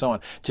Whitmer and so on,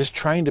 just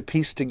trying to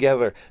piece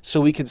together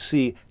so we could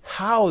see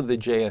how the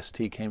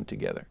JST came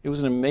together. It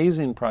was an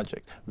amazing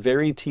project,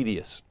 very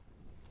tedious.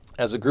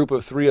 As a group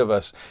of three of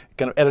us,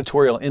 kind of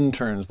editorial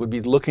interns, would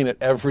be looking at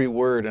every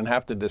word and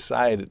have to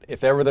decide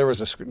if ever there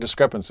was a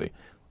discrepancy.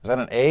 Was that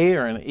an A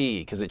or an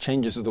E? Because it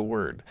changes the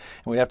word.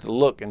 And we'd have to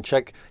look and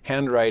check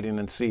handwriting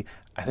and see,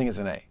 I think it's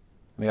an A. And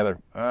the other,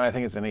 I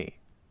think it's an E.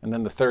 And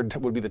then the third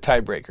would be the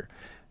tiebreaker.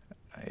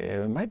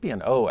 It might be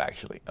an O,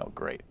 actually. Oh,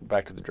 great.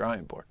 Back to the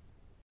drawing board.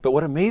 But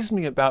what amazed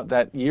me about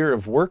that year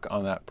of work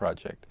on that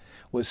project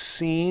was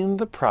seeing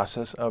the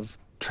process of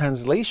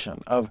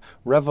translation, of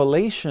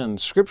revelation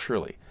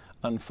scripturally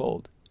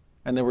unfold.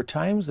 And there were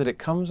times that it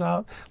comes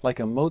out like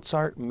a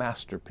Mozart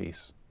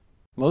masterpiece.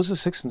 Moses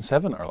 6 and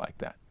 7 are like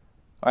that.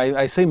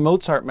 I say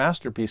Mozart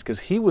masterpiece because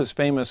he was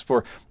famous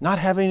for not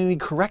having any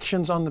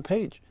corrections on the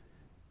page.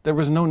 There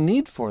was no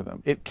need for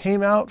them. It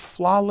came out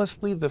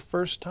flawlessly the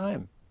first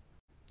time.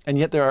 And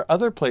yet there are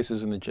other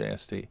places in the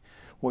JST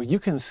where you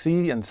can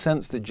see and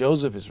sense that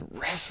Joseph is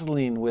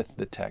wrestling with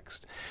the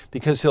text,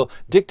 because he'll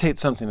dictate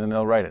something and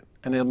they'll write it.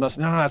 And they'll no,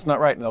 that's not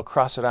right. And they'll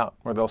cross it out,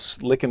 or they'll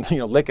lick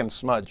and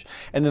smudge.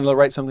 And then they'll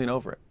write something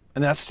over it.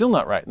 And that's still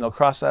not right. And they'll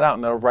cross that out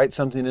and they'll write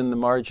something in the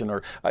margin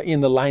or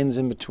in the lines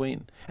in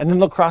between. And then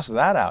they'll cross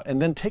that out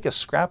and then take a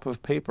scrap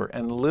of paper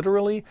and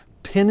literally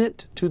pin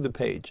it to the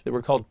page. They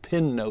were called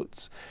pin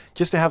notes,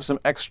 just to have some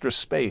extra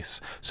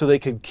space so they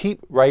could keep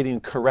writing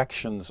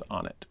corrections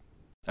on it.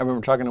 I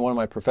remember talking to one of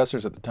my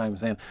professors at the time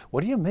saying,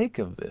 what do you make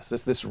of this?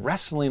 It's this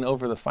wrestling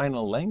over the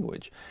final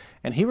language.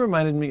 And he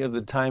reminded me of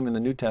the time in the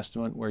New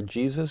Testament where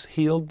Jesus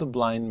healed the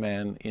blind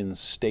man in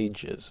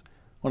stages.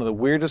 One of the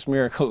weirdest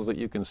miracles that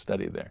you can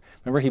study there.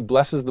 Remember, he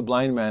blesses the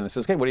blind man and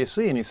says, okay, what do you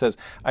see? And he says,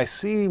 I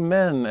see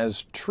men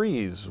as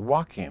trees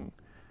walking.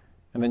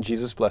 And then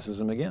Jesus blesses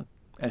him again,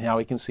 and how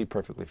he can see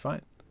perfectly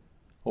fine.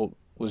 Well,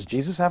 Was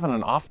Jesus having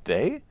an off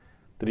day?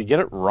 Did he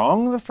get it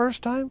wrong the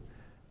first time?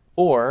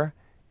 Or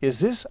is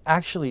this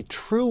actually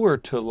truer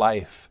to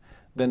life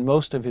than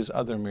most of his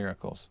other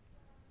miracles?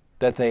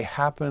 That they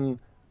happen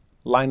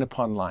line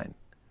upon line.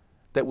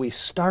 That we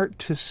start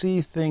to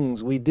see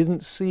things we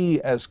didn't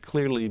see as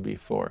clearly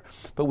before,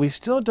 but we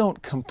still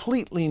don't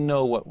completely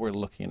know what we're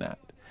looking at.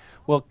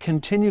 Well,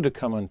 continue to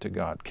come unto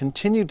God.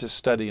 Continue to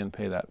study and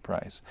pay that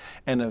price.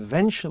 And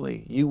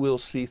eventually you will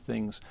see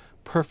things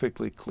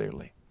perfectly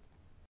clearly.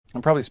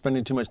 I'm probably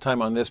spending too much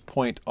time on this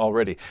point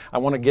already. I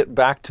want to get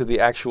back to the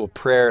actual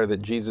prayer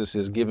that Jesus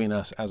is giving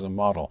us as a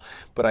model.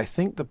 But I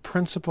think the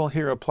principle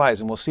here applies,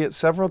 and we'll see it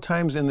several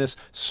times in this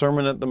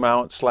Sermon at the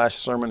Mount /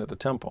 Sermon at the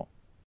Temple.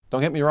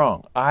 Don't get me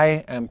wrong.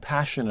 I am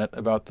passionate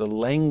about the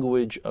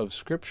language of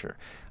Scripture.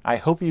 I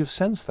hope you've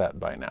sensed that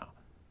by now.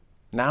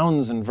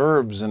 Nouns and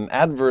verbs and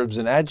adverbs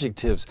and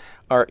adjectives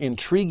are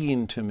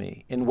intriguing to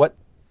me in what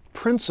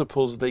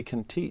principles they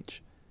can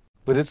teach.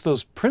 But it's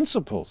those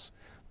principles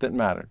that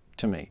matter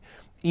to me,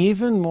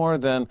 even more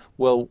than,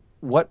 well,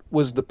 what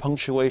was the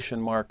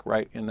punctuation mark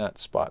right in that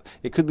spot?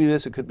 It could be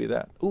this, it could be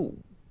that. Ooh,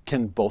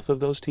 can both of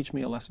those teach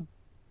me a lesson?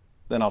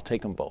 Then I'll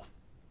take them both.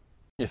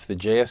 If the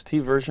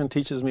JST version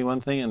teaches me one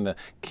thing and the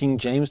King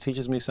James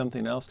teaches me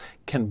something else,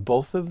 can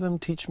both of them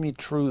teach me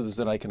truths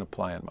that I can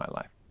apply in my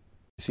life?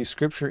 You see,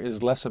 Scripture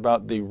is less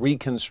about the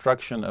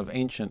reconstruction of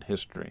ancient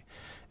history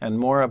and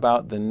more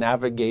about the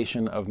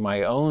navigation of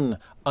my own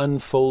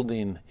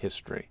unfolding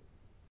history.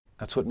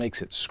 That's what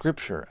makes it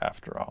Scripture,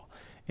 after all,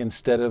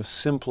 instead of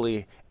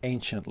simply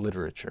ancient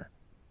literature.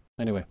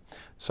 Anyway,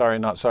 sorry,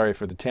 not sorry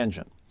for the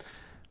tangent.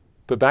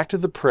 But back to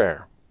the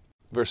prayer.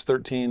 Verse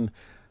 13,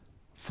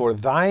 "For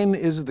thine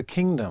is the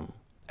kingdom,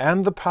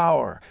 and the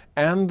power,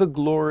 and the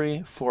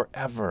glory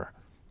forever.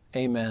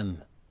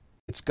 Amen."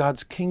 It's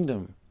God's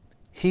kingdom.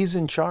 He's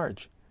in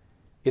charge.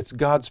 It's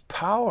God's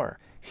power.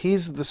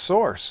 He's the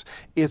source.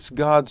 It's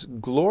God's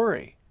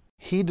glory.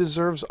 He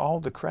deserves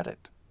all the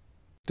credit.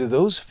 Do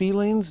those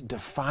feelings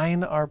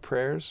define our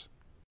prayers?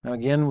 Now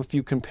again, if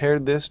you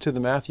compared this to the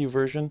Matthew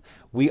version,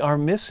 we are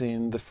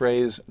missing the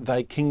phrase,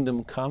 "Thy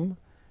kingdom come,"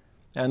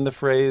 and the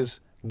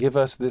phrase, "Give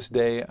us this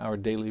day our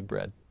daily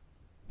bread."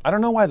 I don't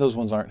know why those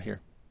ones aren't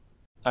here.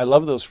 I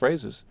love those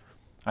phrases.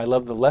 I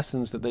love the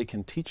lessons that they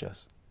can teach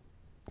us.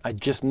 I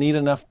just need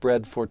enough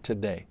bread for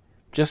today.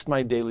 Just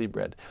my daily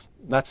bread.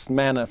 That's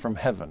manna from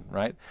heaven,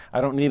 right?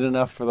 I don't need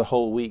enough for the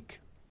whole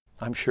week.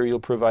 I'm sure you'll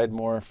provide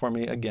more for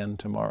me again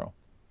tomorrow.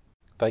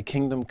 Thy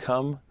kingdom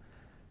come.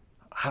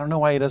 I don't know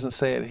why he doesn't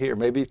say it here.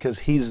 Maybe because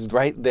he's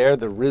right there,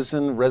 the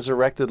risen,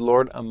 resurrected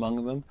Lord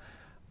among them.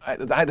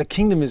 The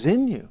kingdom is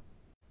in you,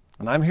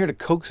 and I'm here to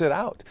coax it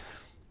out.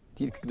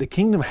 The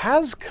kingdom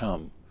has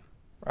come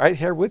right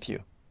here with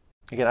you.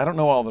 Again, I don't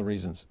know all the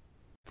reasons.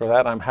 For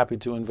that, I'm happy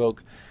to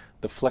invoke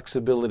the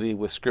flexibility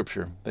with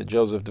Scripture that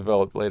Joseph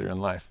developed later in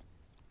life.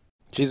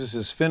 Jesus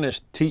is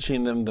finished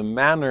teaching them the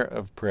manner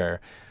of prayer,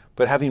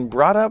 but having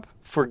brought up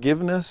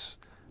forgiveness,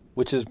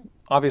 which is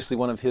obviously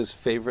one of his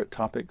favorite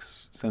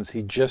topics since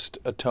he just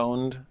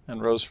atoned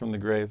and rose from the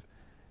grave,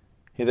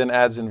 he then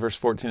adds in verse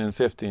 14 and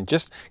 15,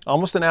 just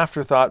almost an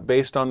afterthought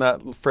based on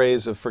that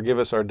phrase of "forgive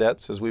us our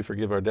debts as we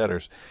forgive our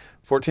debtors."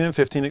 14 and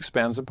 15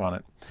 expands upon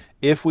it.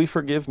 "If we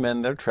forgive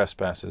men their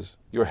trespasses,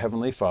 your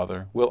heavenly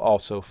Father will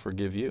also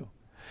forgive you.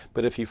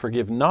 But if you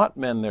forgive not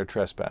men their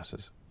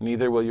trespasses,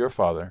 neither will your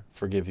Father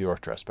forgive your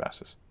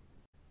trespasses."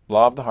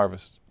 Law of the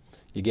harvest.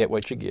 You get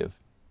what you give.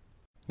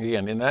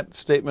 Again, in that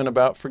statement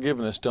about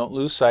forgiveness, don't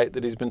lose sight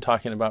that he's been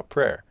talking about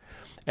prayer.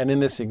 And in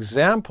this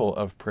example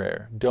of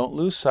prayer, don't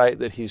lose sight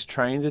that he's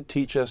trying to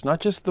teach us not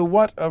just the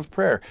what of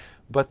prayer,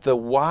 but the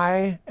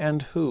why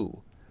and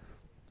who.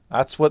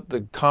 That's what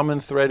the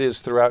common thread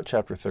is throughout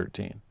chapter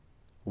 13.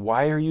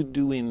 Why are you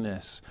doing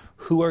this?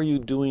 Who are you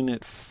doing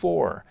it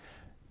for?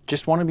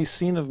 Just want to be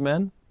seen of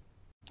men?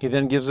 He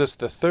then gives us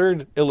the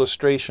third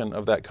illustration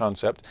of that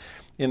concept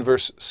in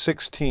verse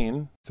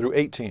 16 through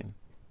 18.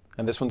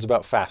 And this one's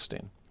about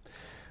fasting.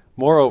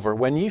 "Moreover,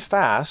 when ye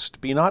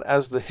fast, be not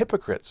as the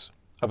hypocrites,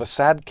 of a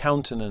sad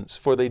countenance,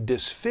 for they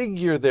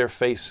disfigure their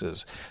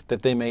faces,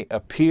 that they may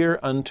appear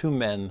unto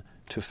men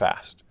to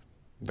fast.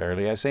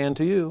 Verily I say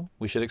unto you,"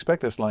 we should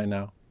expect this line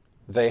now,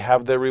 "they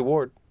have their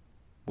reward."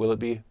 Will it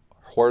be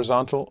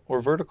horizontal or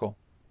vertical?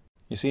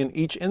 You see, in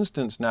each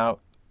instance now,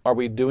 are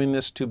we doing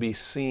this to be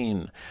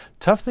seen?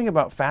 Tough thing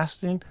about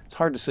fasting, it's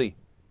hard to see.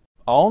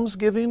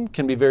 Almsgiving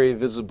can be very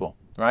visible,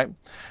 right?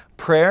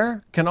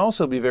 Prayer can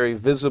also be very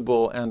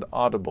visible and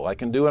audible. I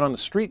can do it on the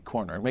street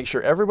corner, make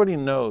sure everybody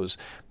knows.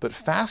 But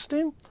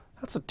fasting,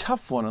 that's a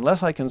tough one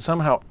unless I can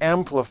somehow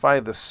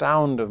amplify the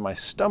sound of my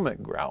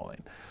stomach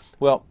growling.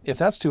 Well, if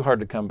that's too hard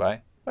to come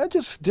by,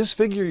 just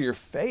disfigure your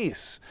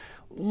face.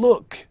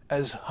 Look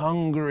as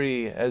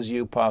hungry as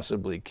you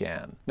possibly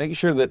can. Make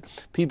sure that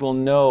people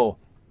know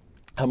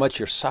how much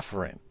you're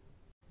suffering.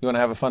 You want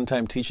to have a fun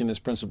time teaching this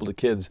principle to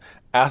kids,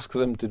 ask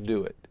them to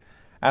do it.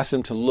 Ask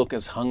them to look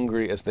as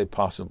hungry as they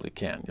possibly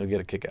can. You'll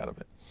get a kick out of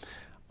it.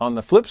 On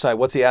the flip side,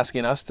 what's he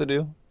asking us to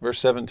do? Verse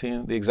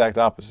 17, the exact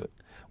opposite.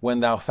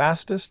 "When thou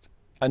fastest,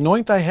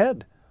 anoint thy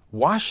head,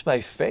 Wash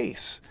thy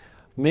face.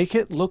 Make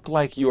it look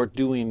like you're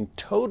doing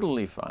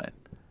totally fine.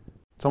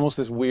 It's almost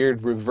this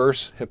weird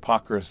reverse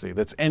hypocrisy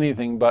that's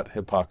anything but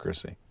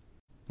hypocrisy.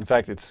 In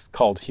fact, it's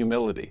called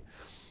humility.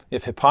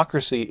 If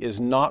hypocrisy is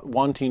not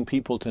wanting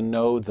people to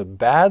know the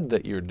bad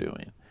that you're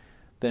doing,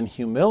 then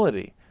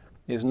humility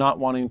is not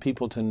wanting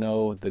people to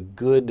know the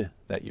good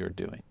that you're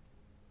doing.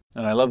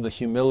 And I love the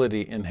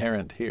humility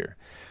inherent here.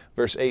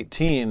 Verse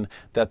 18,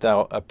 that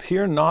thou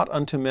appear not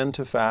unto men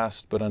to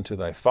fast, but unto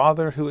thy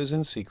Father who is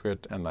in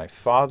secret, and thy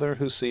Father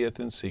who seeth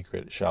in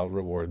secret shall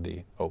reward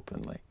thee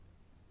openly.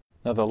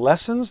 Now the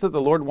lessons that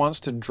the Lord wants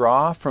to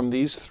draw from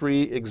these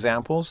three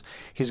examples,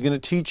 he's going to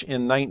teach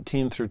in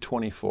 19 through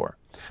 24.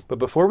 But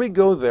before we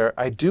go there,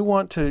 I do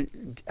want to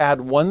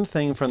add one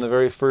thing from the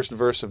very first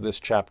verse of this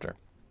chapter.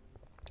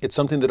 It's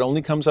something that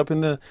only comes up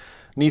in the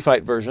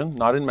Nephite version,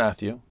 not in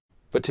Matthew.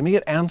 But to me,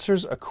 it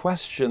answers a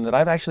question that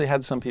I've actually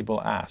had some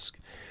people ask.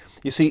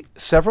 You see,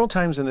 several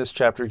times in this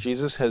chapter,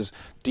 Jesus has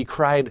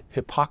decried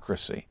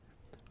hypocrisy.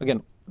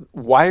 Again,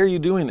 why are you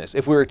doing this?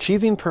 If we're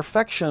achieving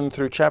perfection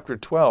through chapter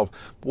 12,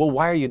 well,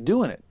 why are you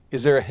doing it?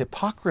 Is there a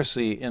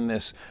hypocrisy in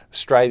this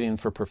striving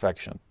for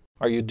perfection?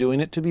 Are you doing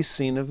it to be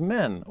seen of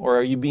men? Or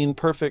are you being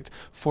perfect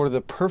for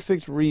the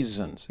perfect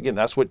reasons? Again,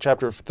 that's what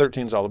chapter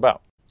 13 is all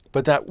about.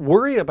 But that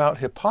worry about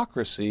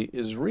hypocrisy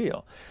is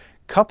real.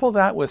 Couple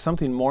that with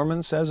something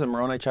Mormon says in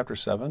Moroni chapter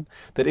 7,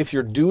 that if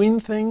you're doing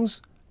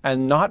things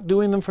and not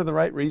doing them for the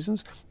right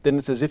reasons, then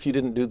it's as if you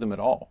didn't do them at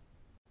all.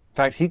 In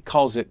fact, he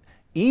calls it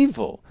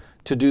evil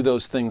to do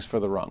those things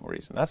for the wrong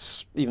reason.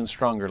 That's even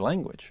stronger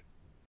language.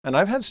 And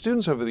I've had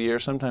students over the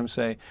years sometimes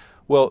say,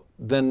 well,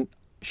 then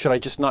should I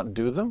just not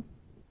do them?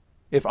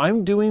 If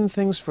I'm doing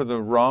things for the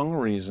wrong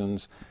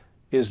reasons,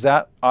 is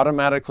that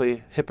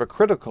automatically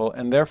hypocritical,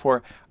 and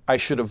therefore I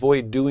should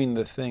avoid doing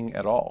the thing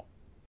at all?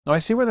 Now, I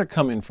see where they're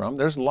coming from.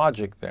 There's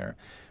logic there.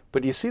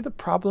 But do you see the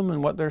problem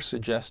in what they're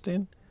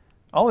suggesting?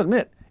 I'll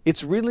admit,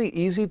 it's really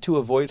easy to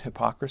avoid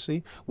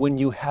hypocrisy when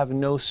you have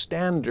no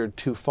standard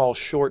to fall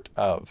short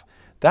of.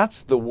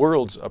 That's the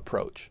world's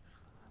approach.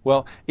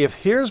 Well, if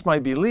here's my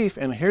belief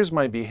and here's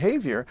my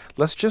behavior,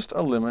 let's just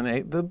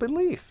eliminate the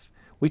belief.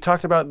 We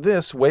talked about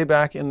this way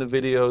back in the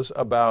videos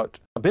about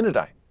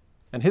Abinadi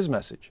and his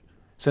message,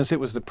 since it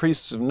was the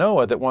priests of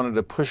Noah that wanted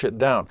to push it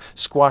down,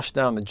 squash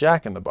down the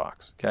jack in the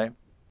box, okay?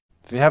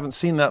 If you haven't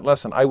seen that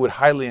lesson, I would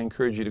highly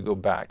encourage you to go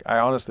back. I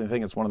honestly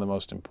think it's one of the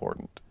most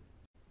important.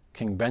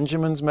 King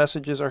Benjamin's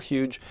messages are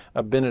huge.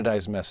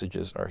 Abinadi's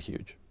messages are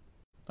huge.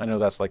 I know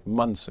that's like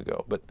months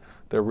ago, but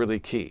they're really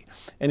key.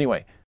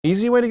 Anyway,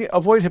 easy way to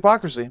avoid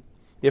hypocrisy.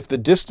 If the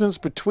distance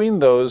between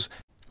those,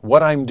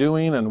 what I'm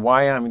doing and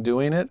why I'm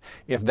doing it,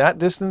 if that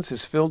distance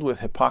is filled with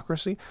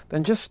hypocrisy,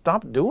 then just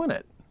stop doing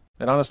it.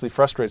 It honestly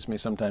frustrates me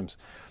sometimes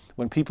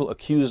when people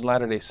accuse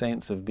Latter-day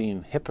Saints of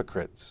being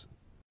hypocrites,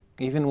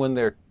 even when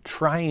they're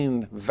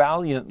trying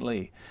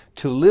valiantly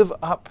to live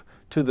up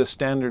to the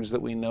standards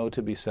that we know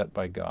to be set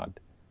by God.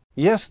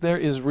 Yes, there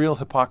is real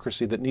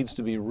hypocrisy that needs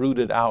to be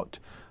rooted out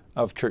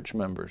of church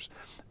members.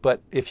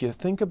 But if you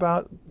think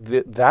about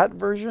that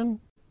version,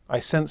 I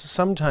sense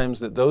sometimes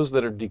that those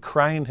that are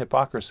decrying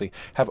hypocrisy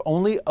have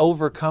only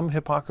overcome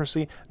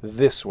hypocrisy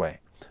this way,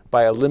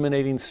 by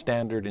eliminating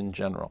standard in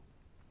general.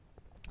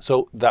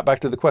 So that back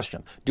to the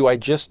question, do I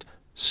just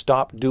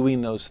stop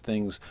doing those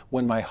things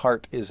when my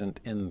heart isn't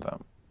in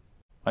them?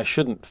 I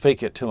shouldn't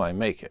fake it till I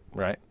make it,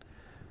 right?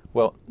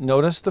 Well,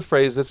 notice the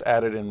phrase that's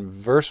added in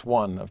verse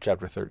 1 of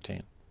chapter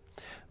 13.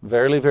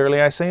 Verily,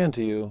 verily, I say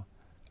unto you,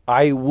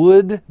 I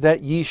would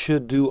that ye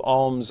should do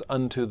alms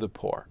unto the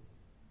poor.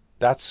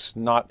 That's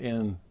not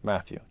in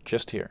Matthew,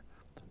 just here.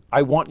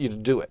 I want you to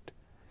do it.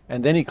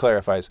 And then he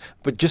clarifies,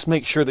 but just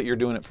make sure that you're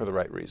doing it for the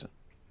right reason.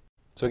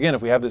 So again,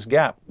 if we have this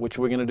gap, which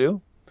are we going to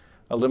do?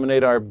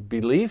 Eliminate our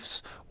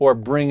beliefs or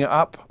bring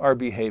up our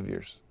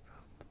behaviors?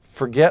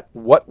 Forget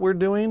what we're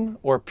doing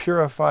or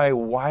purify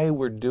why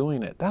we're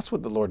doing it? That's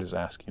what the Lord is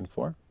asking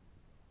for.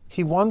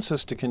 He wants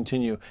us to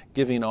continue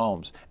giving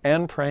alms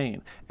and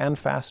praying and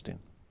fasting.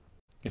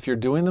 If you're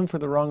doing them for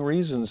the wrong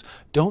reasons,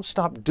 don't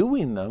stop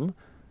doing them.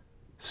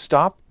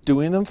 Stop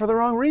doing them for the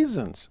wrong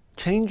reasons.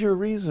 Change your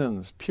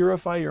reasons.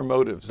 Purify your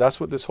motives. That's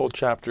what this whole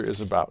chapter is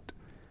about.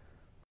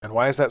 And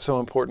why is that so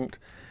important?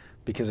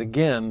 Because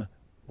again,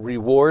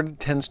 reward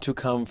tends to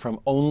come from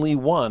only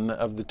one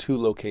of the two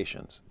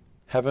locations,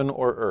 heaven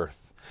or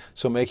earth.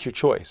 So make your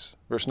choice.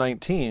 Verse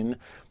 19,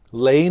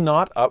 lay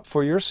not up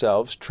for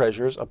yourselves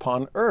treasures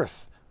upon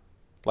earth,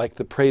 like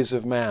the praise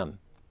of man.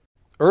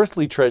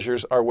 Earthly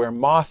treasures are where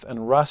moth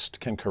and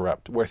rust can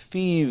corrupt, where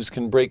thieves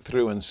can break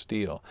through and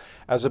steal,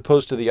 as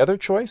opposed to the other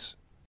choice,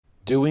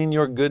 doing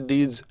your good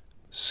deeds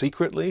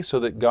secretly so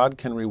that God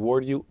can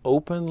reward you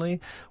openly.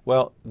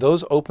 Well,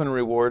 those open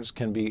rewards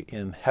can be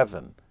in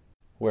heaven,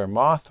 where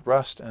moth,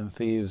 rust, and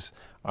thieves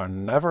are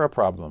never a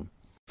problem.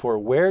 For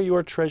where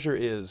your treasure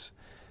is,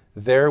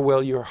 there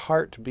will your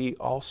heart be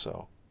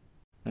also.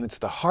 And it's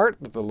the heart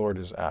that the Lord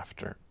is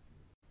after.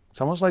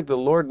 It's almost like the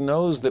Lord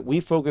knows that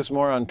we focus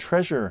more on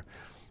treasure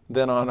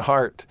than on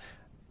heart.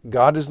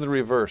 God is the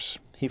reverse.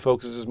 He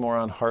focuses more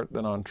on heart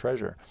than on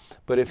treasure.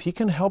 But if he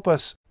can help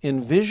us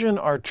envision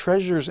our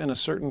treasures in a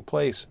certain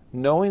place,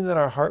 knowing that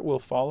our heart will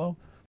follow,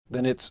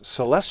 then it's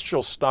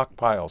celestial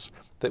stockpiles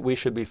that we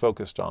should be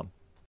focused on.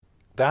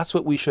 That's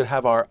what we should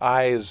have our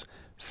eyes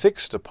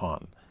fixed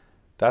upon.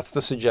 That's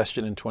the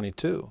suggestion in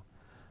 22.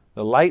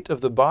 The light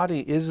of the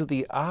body is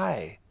the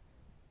eye.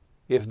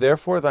 If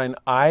therefore thine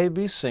eye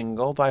be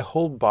single, thy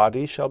whole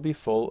body shall be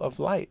full of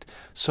light.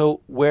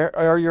 So where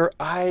are your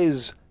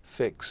eyes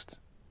fixed?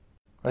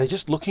 Are they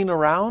just looking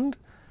around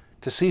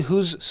to see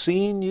who's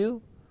seeing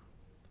you?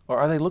 Or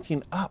are they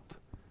looking up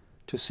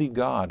to see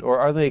God? Or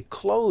are they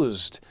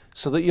closed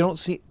so that you don't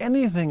see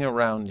anything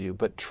around you,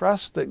 but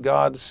trust that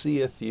God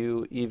seeth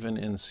you even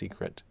in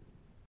secret?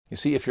 You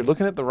see, if you're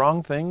looking at the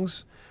wrong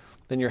things,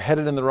 then you're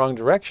headed in the wrong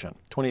direction.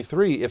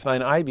 23, if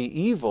thine eye be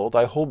evil,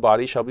 thy whole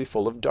body shall be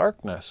full of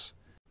darkness.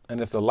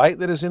 And if the light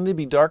that is in thee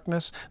be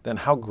darkness, then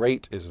how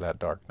great is that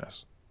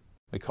darkness?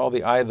 We call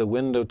the eye the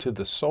window to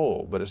the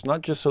soul, but it's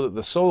not just so that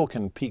the soul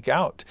can peek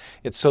out.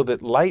 It's so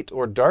that light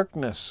or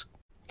darkness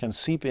can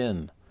seep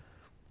in.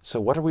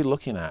 So what are we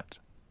looking at?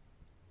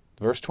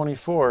 Verse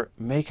 24,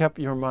 make up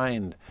your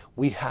mind.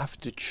 We have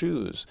to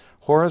choose.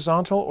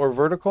 Horizontal or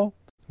vertical?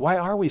 Why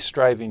are we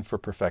striving for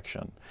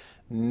perfection?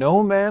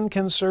 No man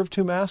can serve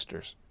two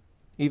masters.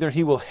 Either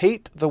he will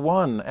hate the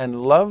one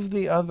and love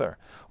the other,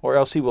 or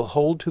else he will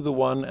hold to the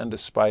one and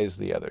despise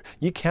the other.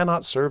 You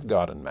cannot serve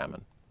God and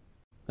mammon.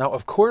 Now,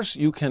 of course,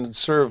 you can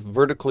serve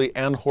vertically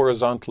and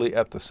horizontally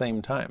at the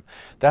same time.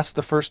 That's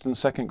the first and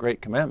second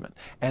great commandment,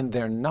 and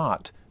they're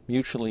not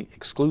mutually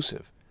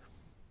exclusive.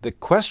 The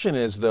question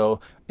is, though,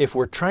 if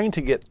we're trying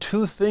to get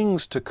two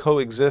things to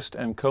coexist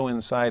and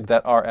coincide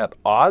that are at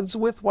odds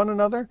with one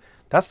another,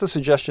 that's the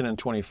suggestion in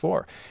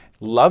 24.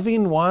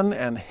 Loving one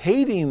and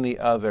hating the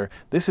other,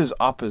 this is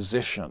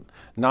opposition,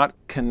 not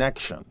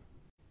connection.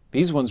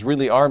 These ones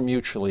really are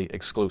mutually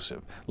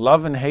exclusive.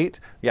 Love and hate,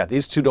 yeah,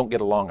 these two don't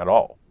get along at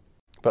all.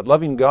 But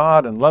loving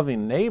God and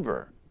loving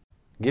neighbor,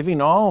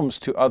 giving alms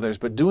to others,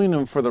 but doing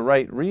them for the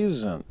right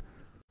reason,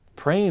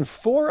 praying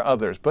for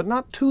others, but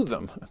not to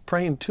them,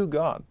 praying to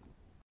God,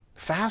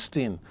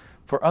 fasting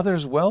for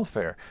others'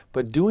 welfare,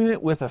 but doing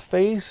it with a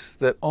face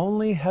that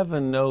only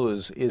heaven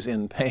knows is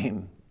in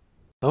pain.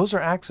 Those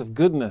are acts of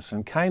goodness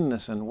and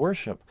kindness and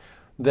worship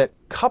that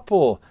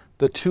couple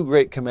the two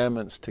great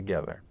commandments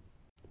together.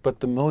 But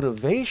the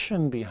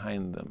motivation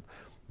behind them,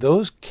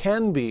 those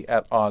can be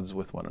at odds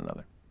with one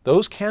another.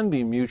 Those can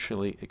be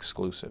mutually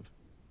exclusive.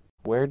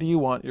 Where do you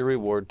want your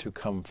reward to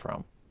come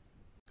from?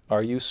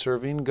 Are you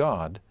serving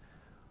God,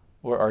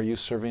 or are you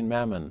serving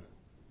mammon,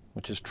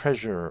 which is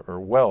treasure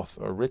or wealth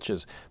or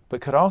riches,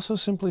 but could also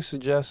simply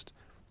suggest,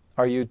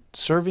 are you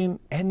serving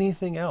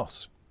anything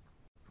else?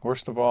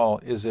 Worst of all,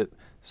 is it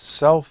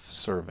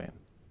self-serving?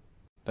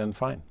 Then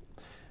fine,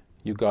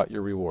 you got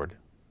your reward.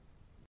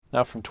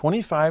 Now from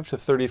 25 to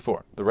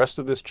 34, the rest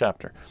of this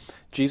chapter,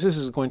 Jesus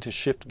is going to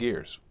shift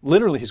gears.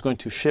 Literally, he's going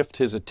to shift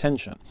his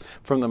attention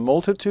from the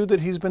multitude that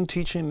he's been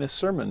teaching this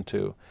sermon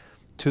to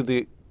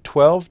the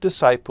 12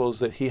 disciples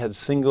that he had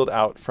singled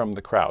out from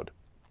the crowd.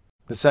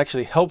 This is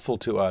actually helpful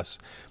to us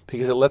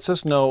because it lets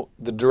us know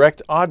the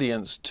direct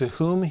audience to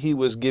whom he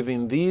was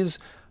giving these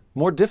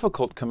more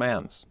difficult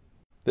commands.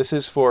 This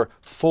is for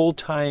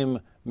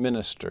full-time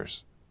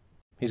ministers.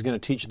 He's going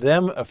to teach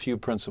them a few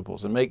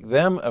principles and make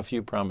them a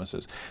few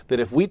promises that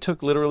if we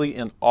took literally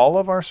in all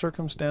of our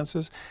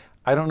circumstances,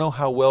 I don't know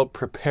how well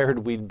prepared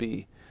we'd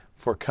be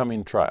for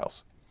coming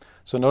trials.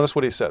 So notice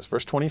what he says,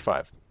 verse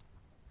 25.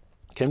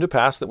 It came to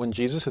pass that when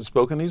Jesus had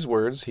spoken these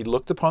words, he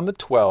looked upon the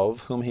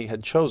 12 whom he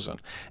had chosen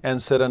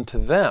and said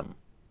unto them,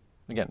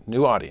 again,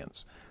 new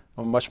audience,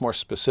 a much more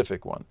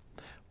specific one,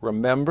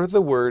 remember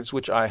the words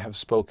which I have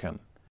spoken.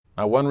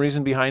 Now, one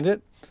reason behind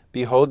it,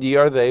 behold, ye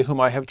are they whom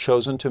I have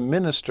chosen to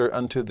minister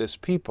unto this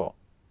people.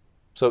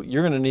 So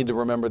you're going to need to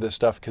remember this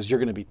stuff because you're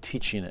going to be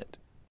teaching it.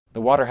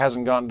 The water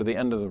hasn't gotten to the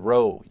end of the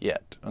row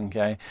yet,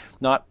 okay?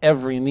 Not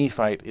every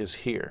Nephite is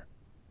here.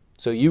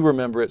 So you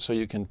remember it so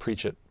you can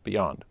preach it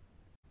beyond.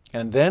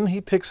 And then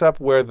he picks up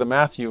where the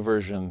Matthew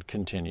version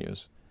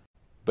continues.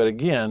 But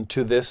again,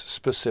 to this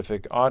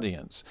specific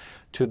audience,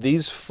 to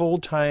these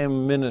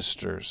full-time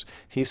ministers,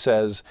 he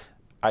says,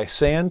 I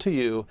say unto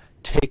you,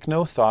 take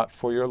no thought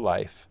for your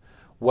life,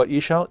 what ye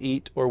shall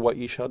eat or what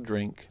ye shall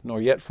drink,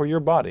 nor yet for your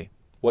body,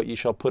 what ye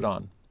shall put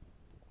on.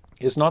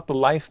 Is not the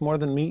life more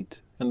than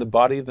meat, and the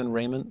body than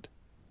raiment?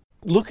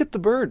 Look at the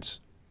birds.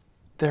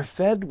 They're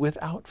fed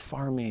without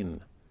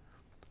farming.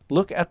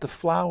 Look at the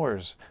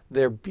flowers.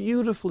 They're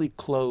beautifully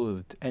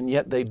clothed, and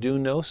yet they do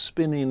no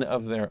spinning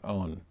of their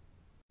own.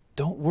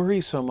 Don't worry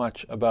so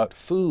much about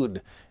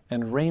food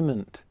and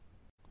raiment.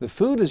 The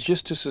food is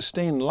just to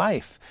sustain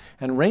life,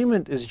 and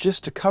raiment is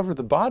just to cover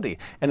the body.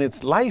 And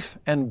it's life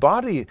and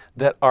body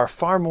that are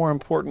far more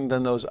important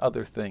than those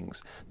other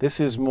things. This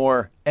is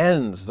more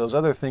ends. Those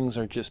other things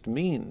are just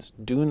means.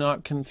 Do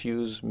not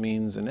confuse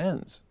means and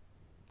ends.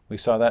 We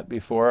saw that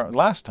before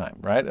last time,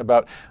 right?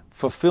 About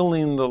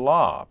fulfilling the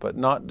law, but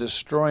not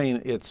destroying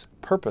its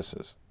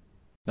purposes.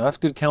 Now that's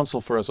good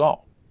counsel for us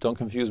all. Don't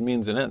confuse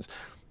means and ends.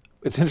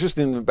 It's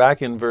interesting that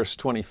back in verse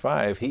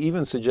 25, he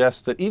even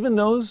suggests that even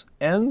those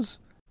ends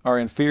are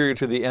inferior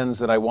to the ends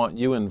that I want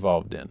you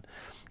involved in.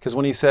 Because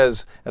when he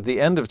says at the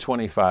end of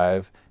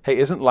 25, hey,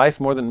 isn't life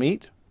more than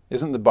meat?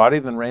 Isn't the body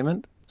than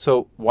raiment?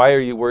 So why are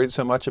you worried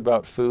so much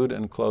about food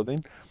and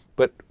clothing?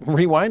 But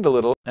rewind a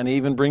little, and he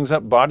even brings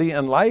up body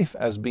and life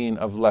as being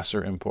of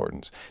lesser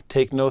importance.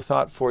 Take no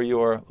thought for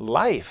your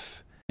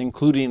life,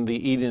 including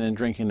the eating and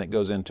drinking that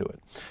goes into it.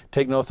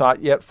 Take no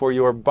thought yet for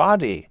your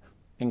body,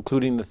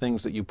 including the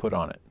things that you put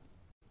on it.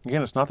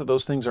 Again, it's not that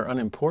those things are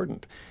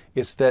unimportant.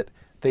 It's that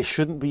they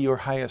shouldn't be your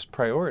highest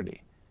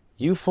priority.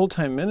 You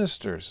full-time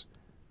ministers,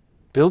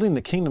 building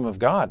the kingdom of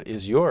God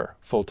is your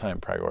full-time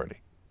priority.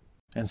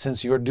 And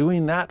since you're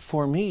doing that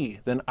for me,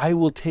 then I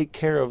will take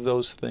care of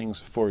those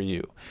things for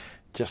you,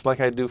 just like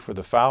I do for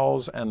the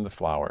fowls and the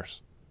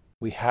flowers.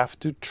 We have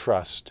to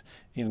trust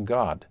in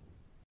God.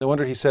 No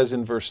wonder he says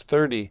in verse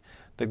 30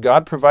 that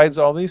God provides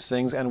all these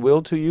things and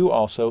will to you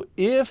also,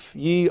 if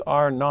ye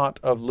are not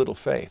of little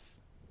faith.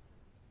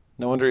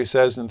 No wonder he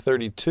says in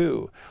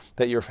 32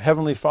 that your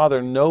heavenly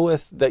Father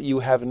knoweth that you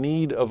have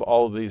need of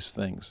all these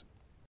things.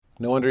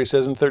 No wonder he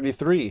says in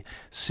 33,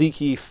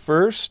 seek ye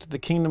first the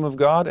kingdom of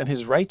God and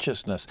his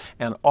righteousness,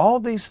 and all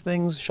these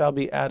things shall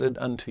be added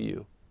unto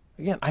you.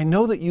 Again, I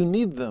know that you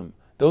need them.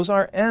 Those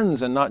are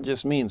ends and not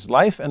just means.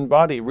 Life and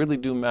body really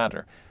do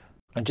matter.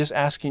 I'm just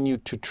asking you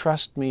to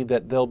trust me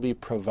that they'll be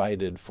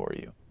provided for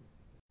you.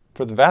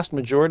 For the vast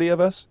majority of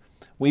us,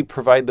 we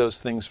provide those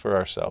things for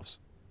ourselves,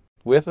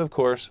 with, of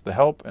course, the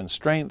help and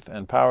strength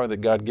and power that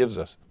God gives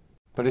us.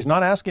 But he's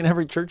not asking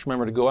every church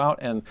member to go out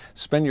and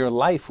spend your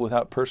life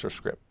without purse or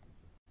scrip.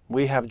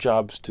 We have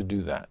jobs to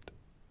do that.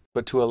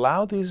 But to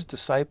allow these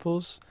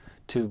disciples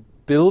to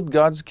build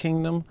God's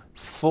kingdom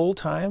full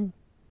time,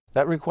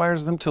 that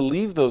requires them to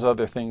leave those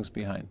other things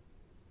behind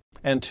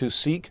and to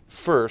seek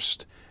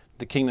first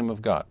the kingdom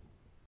of God.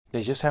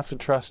 They just have to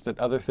trust that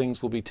other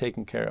things will be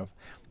taken care of.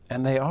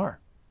 And they are.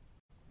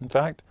 In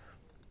fact,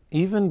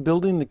 even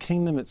building the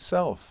kingdom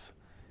itself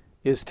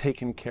is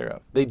taken care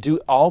of. They do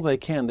all they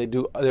can. They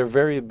do their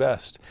very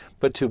best.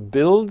 But to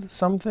build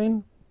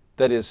something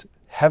that is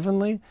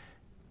heavenly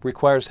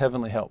requires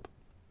heavenly help.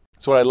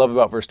 That's what I love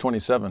about verse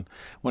 27,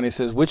 when he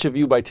says, which of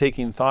you by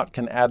taking thought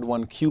can add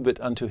 1 cubit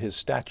unto his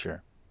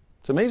stature?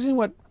 It's amazing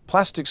what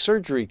plastic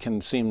surgery can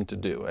seem to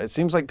do. It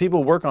seems like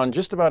people work on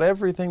just about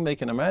everything they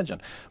can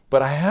imagine.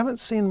 But I haven't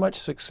seen much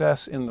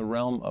success in the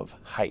realm of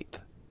height.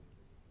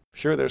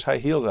 Sure, there's high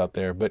heels out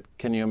there, but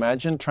can you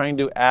imagine trying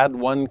to add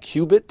 1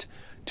 cubit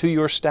to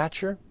your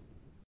stature?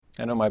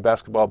 I know my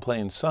basketball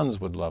playing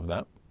sons would love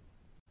that.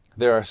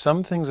 There are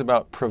some things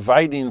about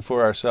providing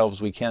for ourselves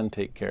we can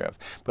take care of,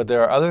 but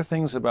there are other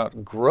things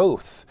about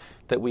growth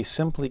that we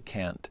simply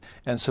can't,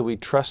 and so we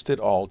trust it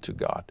all to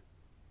God.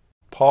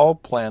 Paul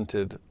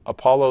planted,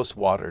 Apollos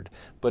watered,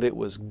 but it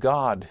was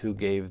God who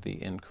gave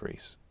the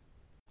increase.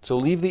 So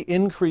leave the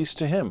increase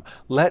to him.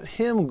 Let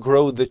him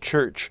grow the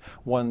church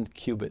 1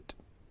 cubit.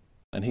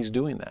 And he's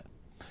doing that,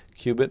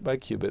 cubit by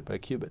cubit by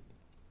cubit.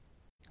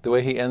 The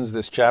way he ends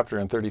this chapter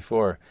in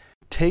 34,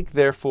 take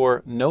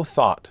therefore no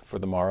thought for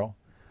the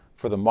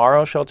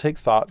morrow shall take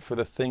thought for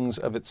the things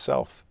of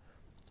itself.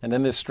 And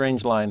then this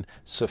strange line,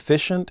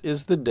 sufficient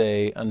is the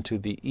day unto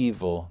the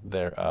evil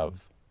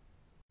thereof.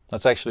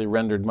 That's actually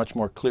rendered much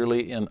more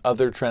clearly in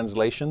other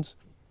translations.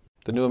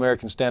 The New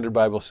American Standard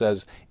Bible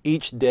says,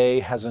 each day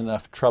has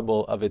enough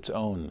trouble of its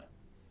own.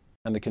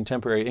 And the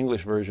Contemporary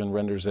English Version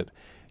renders it,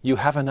 you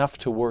have enough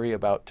to worry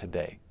about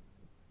today.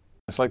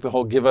 It's like the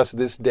whole give us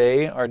this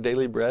day our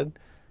daily bread.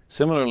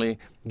 Similarly,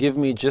 give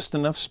me just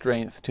enough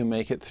strength to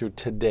make it through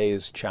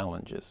today's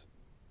challenges.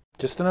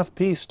 Just enough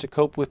peace to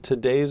cope with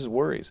today's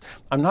worries.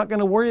 I'm not going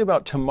to worry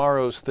about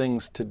tomorrow's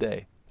things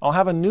today. I'll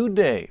have a new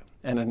day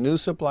and a new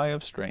supply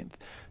of strength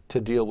to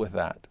deal with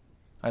that.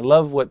 I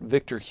love what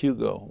Victor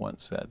Hugo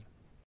once said,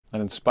 an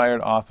inspired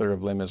author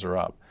of Les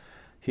Miserables.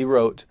 He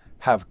wrote,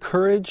 have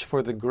courage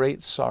for the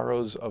great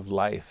sorrows of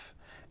life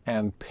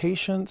and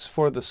patience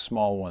for the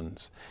small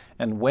ones.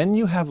 And when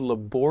you have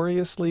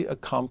laboriously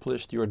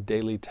accomplished your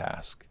daily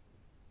task,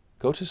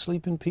 go to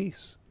sleep in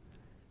peace.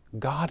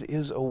 God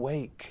is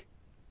awake.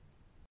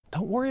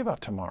 Don't worry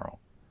about tomorrow.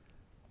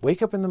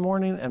 Wake up in the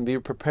morning and be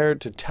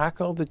prepared to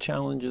tackle the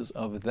challenges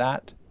of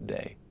that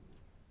day.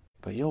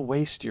 But you'll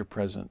waste your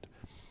present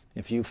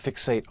if you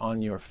fixate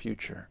on your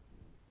future.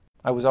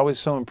 I was always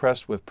so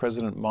impressed with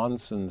President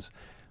Monson's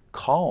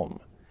calm.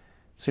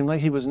 It seemed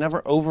like he was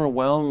never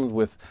overwhelmed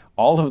with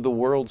all of the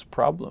world's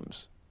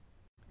problems.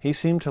 He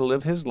seemed to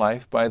live his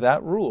life by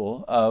that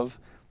rule of,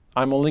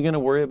 I'm only going to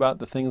worry about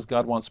the things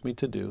God wants me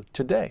to do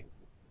today.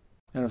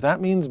 And if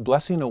that means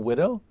blessing a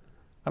widow,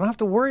 I don't have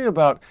to worry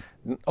about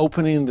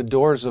opening the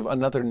doors of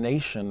another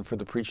nation for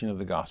the preaching of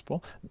the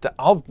gospel.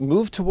 I'll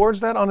move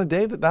towards that on a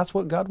day that's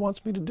what God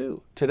wants me to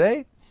do.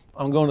 Today,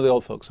 I'm going to the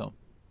old folks' home.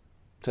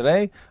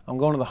 Today, I'm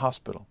going to the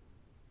hospital.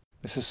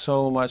 This is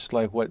so much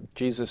like what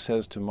Jesus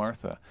says to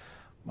Martha.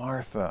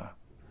 Martha,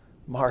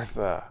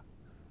 Martha.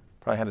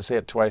 Probably had to say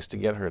it twice to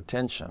get her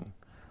attention.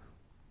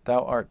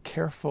 thou art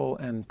careful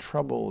and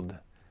troubled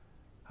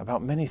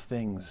about many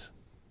things.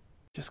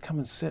 Just come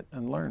and sit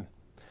and learn.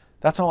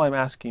 That's all I'm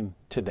asking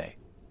today.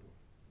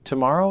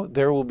 Tomorrow,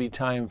 there will be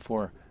time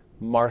for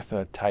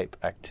Martha-type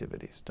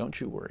activities. Don't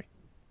you worry.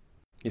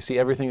 You see,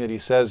 everything that he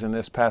says in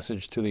this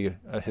passage to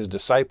his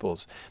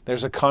disciples,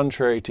 there's a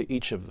contrary to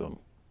each of them.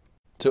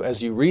 So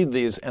as you read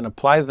these and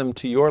apply them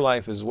to your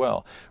life as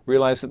well,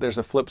 realize that there's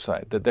a flip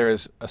side, that there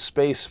is a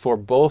space for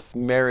both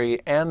Mary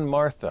and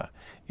Martha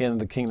in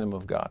the kingdom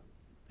of God.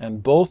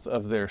 And both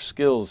of their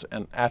skills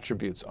and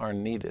attributes are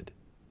needed.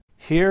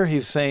 Here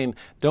he's saying,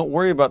 don't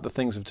worry about the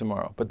things of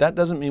tomorrow. But that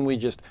doesn't mean we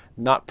just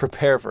not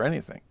prepare for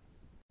anything.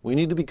 We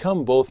need to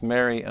become both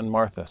Mary and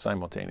Martha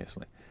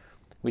simultaneously.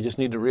 We just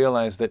need to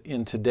realize that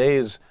in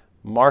today's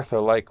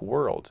Martha-like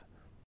world,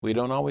 we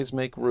don't always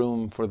make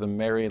room for the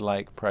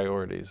Mary-like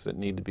priorities that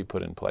need to be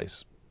put in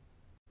place.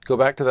 Go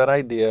back to that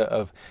idea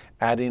of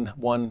adding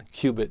 1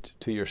 cubit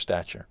to your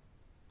stature.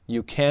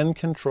 You can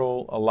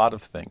control a lot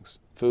of things,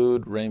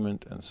 food,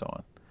 raiment, and so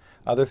on.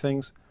 Other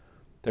things,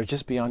 they're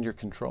just beyond your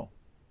control.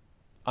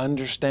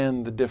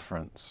 Understand the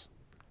difference.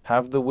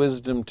 Have the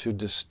wisdom to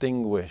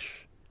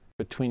distinguish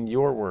between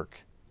your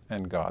work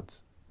and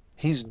God's.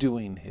 He's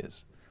doing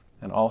his,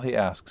 and all he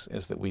asks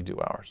is that we do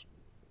ours.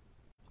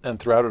 And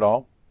throughout it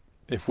all,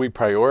 if we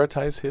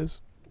prioritize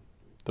his,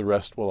 the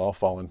rest will all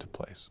fall into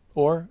place.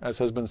 Or, as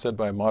has been said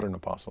by modern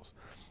apostles,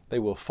 they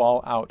will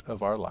fall out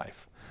of our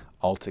life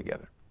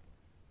altogether.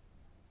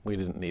 We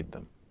didn't need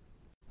them.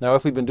 Now,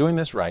 if we've been doing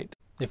this right,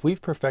 if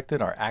we've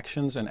perfected our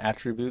actions and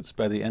attributes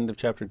by the end of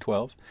chapter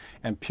 12,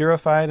 and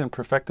purified and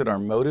perfected our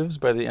motives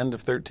by the end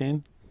of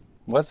 13,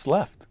 what's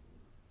left?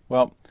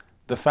 Well,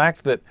 the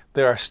fact that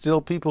there are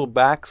still people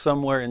back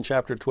somewhere in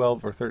chapter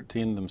 12 or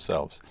 13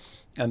 themselves.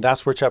 And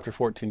that's where chapter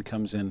 14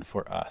 comes in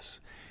for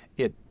us.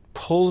 It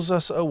pulls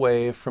us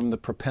away from the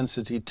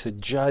propensity to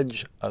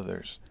judge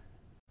others.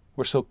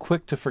 We're so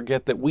quick to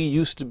forget that we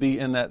used to be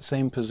in that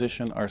same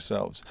position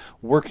ourselves,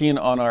 working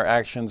on our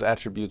actions,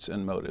 attributes,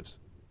 and motives.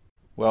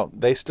 Well,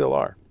 they still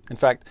are. In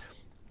fact,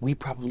 we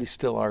probably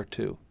still are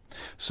too.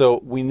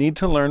 So we need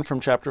to learn from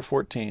chapter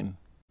 14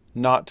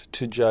 not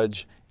to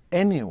judge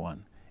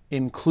anyone,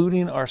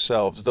 including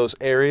ourselves, those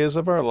areas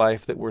of our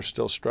life that we're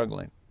still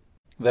struggling.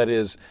 That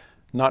is,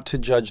 not to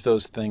judge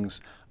those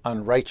things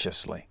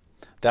unrighteously.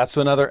 That's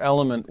another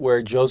element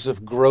where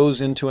Joseph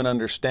grows into an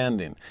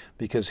understanding.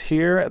 Because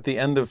here at the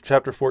end of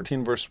chapter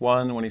 14, verse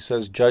 1, when he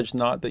says, "Judge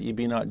not that ye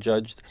be not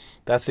judged,"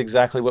 that's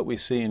exactly what we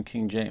see in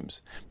King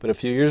James. But a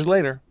few years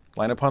later,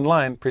 line upon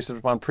line, precept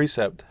upon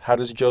precept, how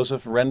does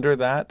Joseph render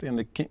that in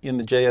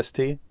the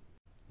JST?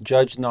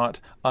 "Judge not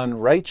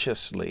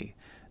unrighteously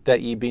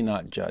that ye be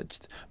not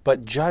judged,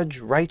 but judge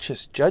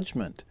righteous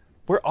judgment."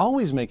 We're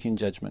always making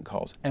judgment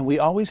calls, and we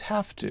always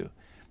have to.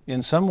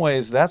 In some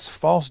ways, that's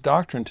false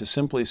doctrine to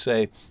simply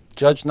say,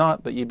 "Judge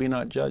not that ye be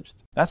not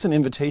judged." That's an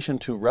invitation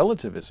to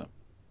relativism.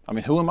 I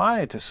mean, who am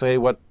I to say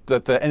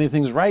that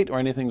anything's right or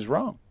anything's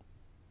wrong?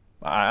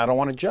 I don't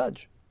want to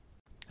judge.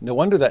 No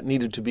wonder that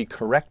needed to be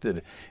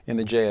corrected in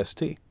the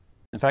JST.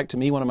 In fact, to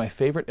me, one of my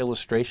favorite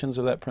illustrations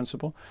of that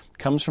principle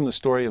comes from the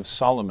story of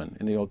Solomon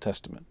in the Old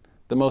Testament,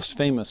 the most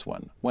famous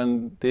one,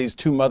 when these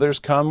two mothers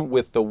come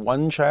with the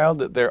one child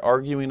that they're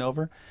arguing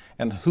over,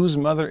 and whose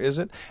mother is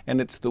it?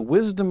 And it's the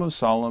wisdom of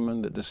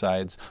Solomon that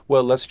decides,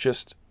 well, let's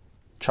just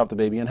chop the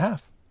baby in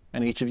half,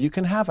 and each of you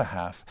can have a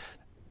half,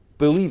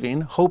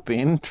 believing,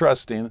 hoping,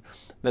 trusting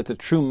that the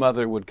true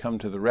mother would come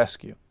to the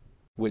rescue,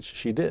 which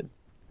she did.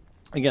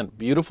 Again,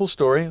 beautiful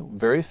story,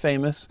 very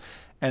famous,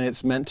 and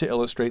it's meant to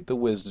illustrate the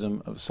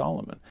wisdom of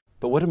Solomon.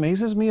 But what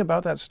amazes me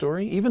about that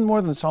story, even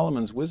more than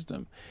Solomon's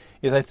wisdom,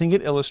 is I think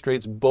it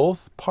illustrates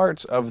both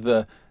parts of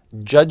the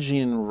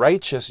judging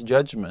righteous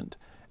judgment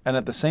and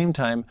at the same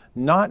time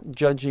not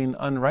judging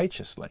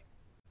unrighteously.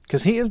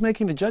 Because he is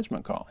making a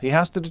judgment call. He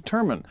has to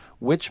determine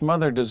which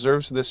mother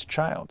deserves this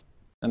child.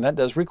 And that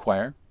does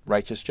require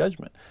righteous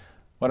judgment.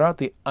 What about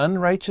the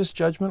unrighteous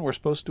judgment we're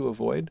supposed to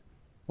avoid?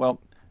 Well,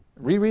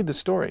 reread the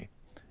story.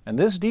 And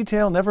this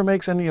detail never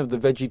makes any of the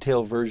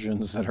VeggieTale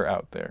versions that are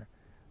out there.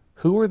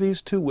 Who were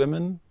these two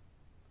women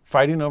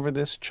fighting over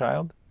this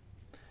child?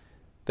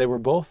 They were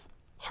both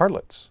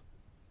harlots,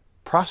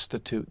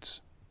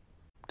 prostitutes.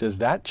 Does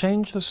that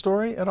change the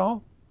story at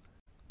all?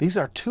 These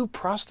are two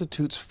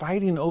prostitutes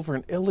fighting over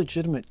an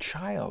illegitimate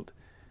child.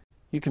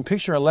 You can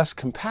picture a less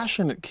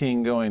compassionate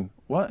king going,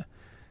 what?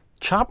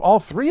 Chop all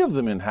three of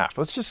them in half.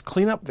 Let's just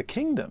clean up the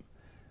kingdom.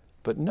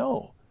 But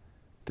no,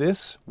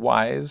 this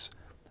wise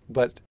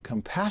but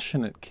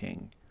compassionate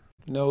king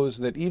knows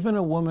that even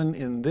a woman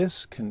in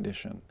this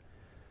condition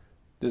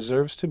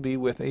deserves to be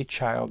with a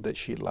child that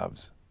she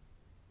loves.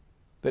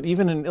 That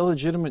even an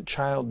illegitimate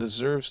child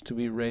deserves to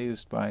be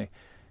raised by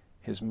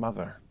his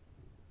mother.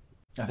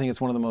 I think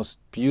it's one of the most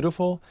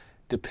beautiful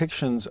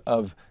depictions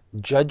of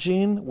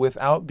judging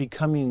without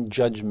becoming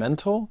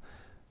judgmental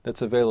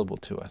that's available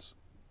to us.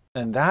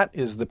 And that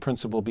is the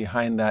principle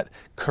behind that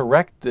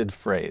corrected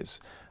phrase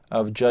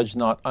of judge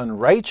not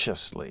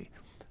unrighteously,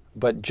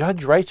 but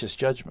judge righteous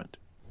judgment.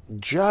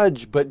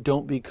 Judge, but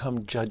don't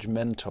become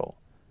judgmental.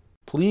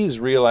 Please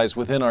realize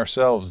within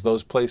ourselves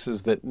those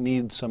places that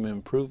need some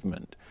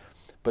improvement.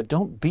 But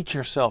don't beat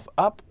yourself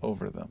up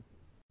over them.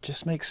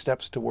 Just make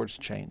steps towards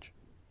change.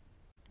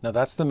 Now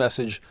that's the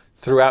message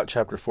throughout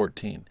chapter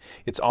 14.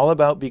 It's all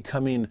about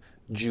becoming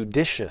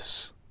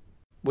judicious,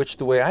 which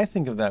the way I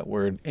think of that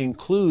word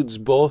includes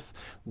both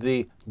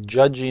the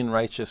judging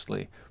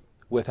righteously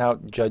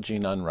without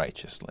judging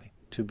unrighteously,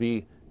 to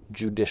be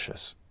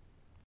judicious.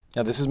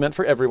 Now this is meant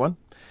for everyone.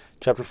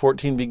 Chapter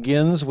 14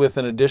 begins with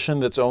an addition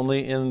that's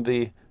only in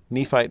the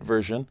Nephite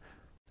version.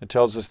 It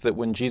tells us that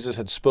when Jesus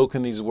had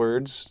spoken these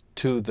words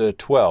to the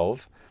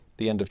 12,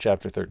 the end of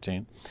chapter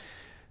 13,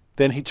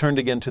 then he turned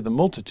again to the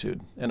multitude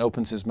and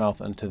opens his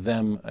mouth unto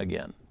them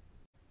again.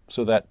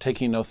 So that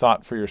taking no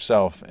thought for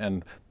yourself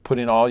and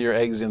putting all your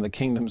eggs in the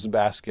kingdom's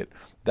basket,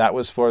 that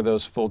was for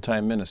those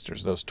full-time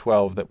ministers, those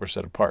 12 that were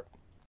set apart.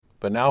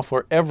 But now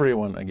for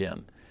everyone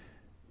again,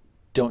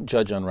 don't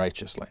judge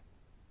unrighteously.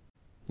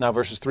 Now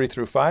verses 3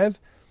 through 5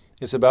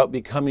 is about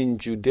becoming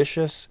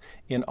judicious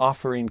in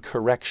offering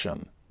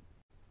correction.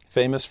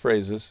 Famous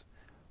phrases.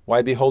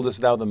 Why beholdest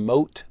thou the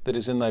mote that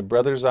is in thy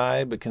brother's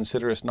eye, but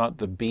considerest not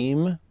the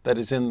beam that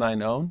is in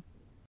thine own?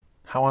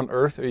 How on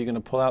earth are you going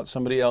to pull out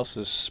somebody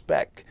else's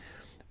speck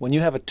when you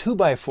have a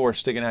 2x4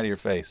 sticking out of your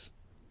face?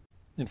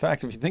 In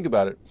fact, if you think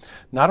about it,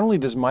 not only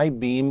does my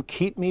beam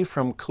keep me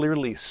from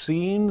clearly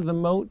seeing the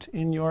mote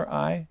in your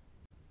eye,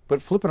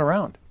 but flip it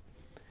around.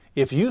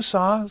 If you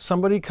saw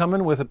somebody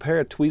coming with a pair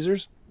of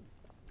tweezers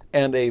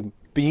and a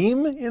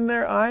beam in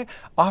their eye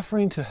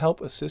offering to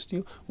help assist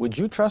you, would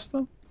you trust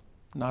them?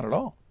 Not at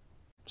all.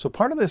 So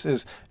part of this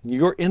is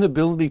your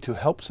inability to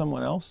help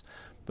someone else,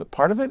 but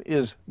part of it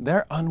is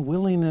their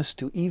unwillingness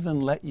to even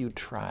let you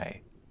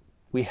try.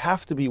 We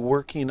have to be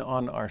working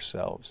on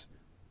ourselves.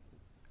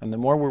 And the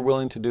more we're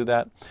willing to do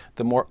that,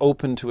 the more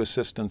open to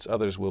assistance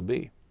others will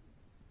be.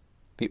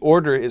 The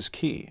order is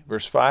key.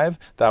 Verse 5,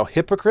 thou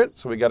hypocrite.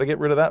 So we got to get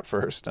rid of that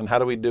first. And how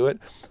do we do it?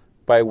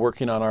 By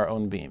working on our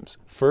own beams.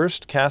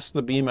 First, cast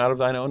the beam out of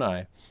thine own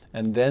eye,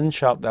 and then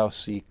shalt thou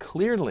see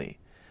clearly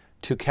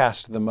to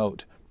cast the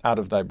mote out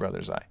of thy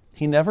brother's eye.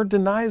 He never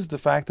denies the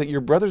fact that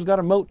your brother's got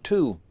a mote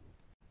too.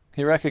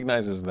 He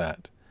recognizes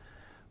that.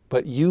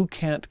 But you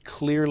can't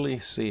clearly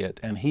see it,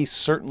 and he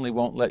certainly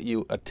won't let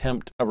you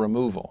attempt a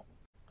removal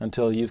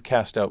until you've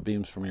cast out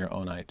beams from your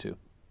own eye too.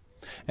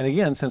 And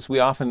again, since we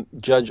often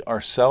judge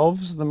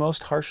ourselves the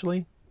most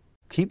harshly,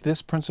 keep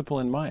this principle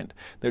in mind.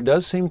 There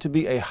does seem to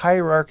be a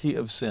hierarchy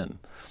of sin.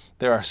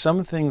 There are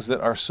some things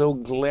that are so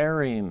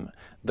glaring,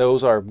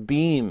 those are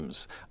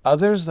beams.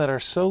 Others that are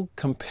so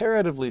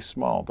comparatively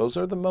small, those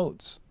are the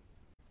motes.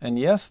 And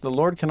yes, the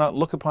Lord cannot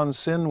look upon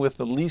sin with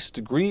the least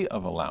degree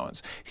of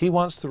allowance. He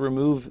wants to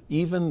remove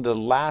even the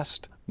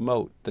last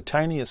mote, the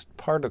tiniest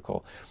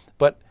particle.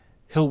 But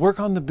he'll work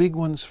on the big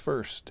ones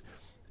first.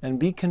 And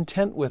be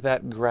content with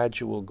that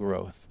gradual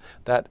growth,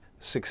 that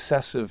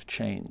successive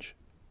change.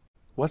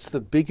 What's the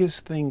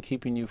biggest thing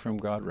keeping you from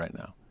God right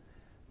now?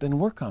 Then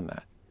work on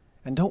that.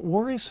 And don't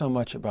worry so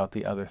much about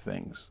the other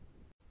things.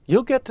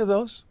 You'll get to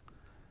those.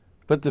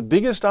 But the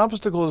biggest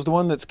obstacle is the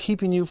one that's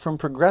keeping you from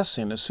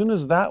progressing. As soon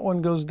as that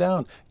one goes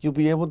down, you'll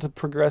be able to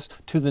progress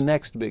to the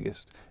next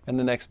biggest, and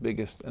the next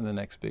biggest, and the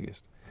next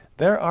biggest.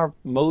 There are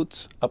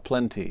motes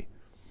aplenty,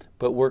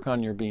 but work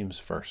on your beams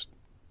first.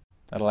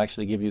 That'll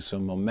actually give you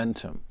some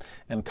momentum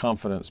and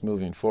confidence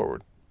moving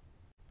forward.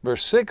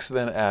 Verse 6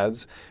 then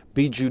adds,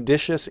 be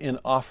judicious in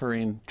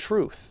offering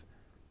truth.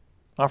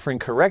 Offering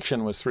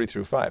correction was 3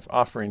 through 5.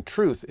 Offering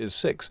truth is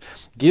 6.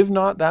 Give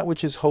not that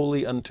which is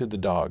holy unto the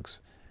dogs,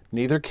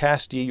 neither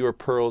cast ye your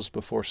pearls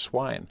before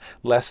swine,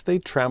 lest they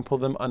trample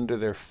them under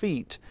their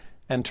feet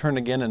and turn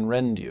again and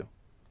rend you.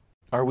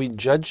 Are we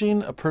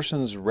judging a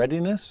person's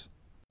readiness?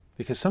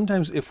 Because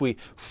sometimes if we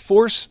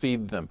force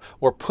feed them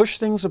or push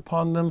things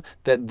upon them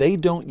that they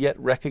don't yet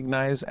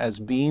recognize as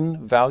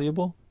being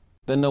valuable,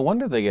 then no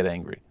wonder they get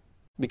angry.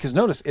 Because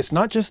notice, it's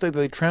not just that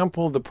they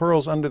trample the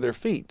pearls under their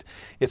feet.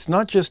 It's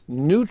not just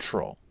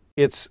neutral.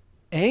 It's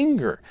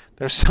anger.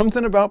 There's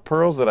something about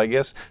pearls that I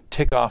guess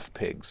tick off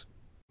pigs.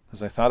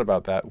 As I thought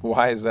about that,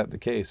 why is that the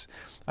case?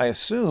 I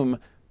assume,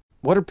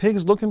 what are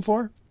pigs looking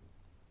for?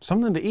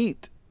 Something to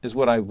eat is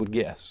what I would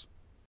guess.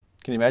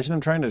 Can you imagine them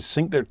trying to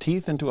sink their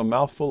teeth into a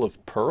mouthful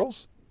of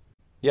pearls?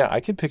 Yeah, I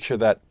could picture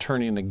that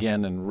turning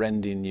again and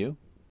rending you.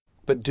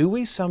 But do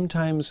we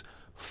sometimes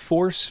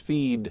force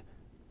feed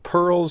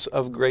pearls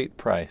of great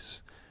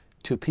price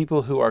to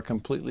people who are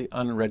completely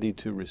unready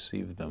to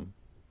receive them?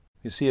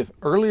 You see, if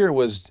earlier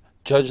was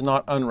judge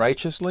not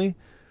unrighteously,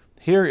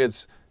 here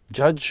it's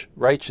judge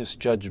righteous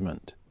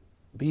judgment.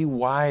 Be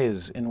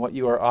wise in what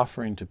you are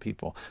offering to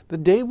people. The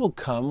day will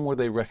come where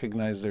they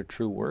recognize their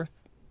true worth.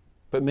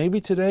 But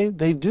maybe today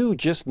they do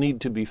just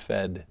need to be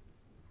fed.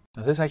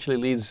 Now this actually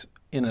leads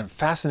in a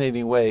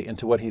fascinating way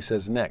into what he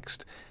says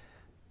next.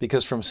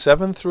 Because from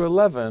 7 through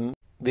 11,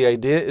 the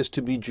idea is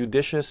to be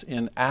judicious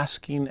in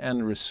asking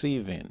and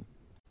receiving.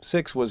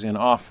 6 was in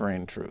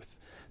offering truth.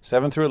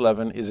 7 through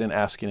 11 is in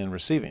asking and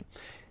receiving.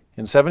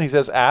 In 7 he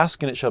says,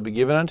 ask and it shall be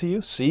given unto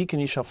you. Seek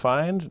and ye shall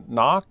find.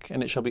 Knock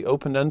and it shall be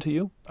opened unto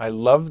you. I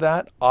love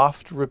that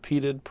oft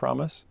repeated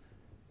promise.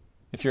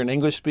 If you're an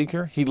English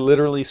speaker, he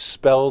literally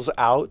spells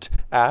out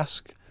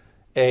ask,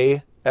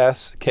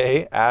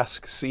 A-S-K,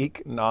 ask,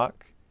 seek,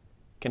 knock.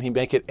 Can he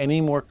make it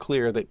any more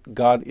clear that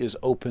God is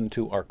open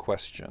to our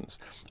questions?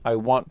 I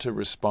want to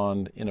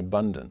respond in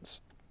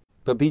abundance.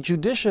 But be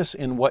judicious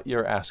in what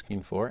you're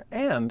asking for,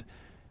 and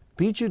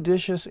be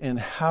judicious in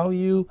how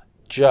you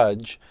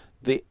judge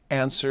the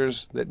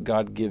answers that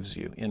God gives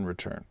you in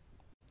return.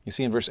 You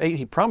see, in verse 8,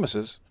 he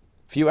promises,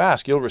 if you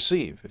ask, you'll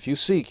receive. If you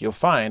seek, you'll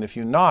find. If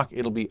you knock,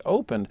 it'll be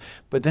opened.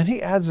 But then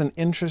he adds an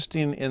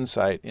interesting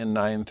insight in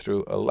 9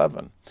 through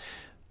 11.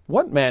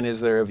 What man is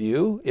there of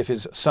you, if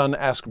his son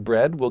ask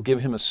bread, will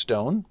give him a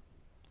stone?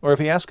 Or if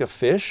he ask a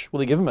fish,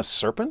 will he give him a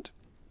serpent?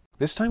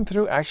 This time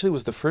through actually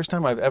was the first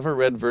time I've ever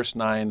read verse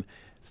 9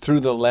 through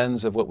the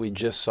lens of what we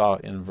just saw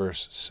in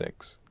verse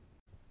 6.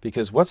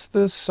 Because what's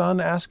the son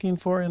asking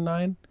for in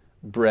 9?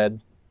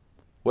 Bread.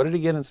 What did he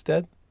get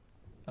instead?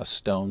 A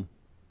stone.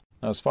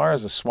 Now, as far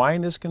as a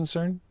swine is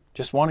concerned,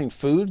 just wanting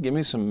food, give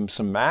me some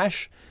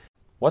mash.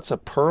 What's a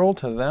pearl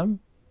to them?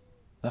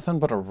 Nothing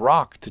but a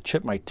rock to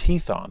chip my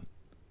teeth on.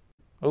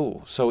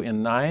 Oh, so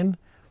in 9,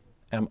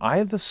 am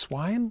I the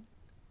swine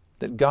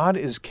that God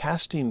is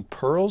casting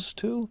pearls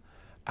to?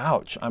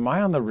 Ouch, am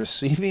I on the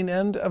receiving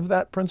end of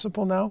that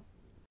principle now?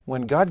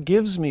 When God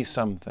gives me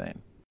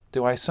something,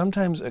 do I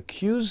sometimes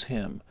accuse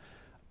him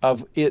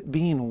of it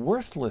being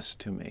worthless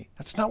to me?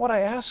 That's not what I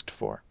asked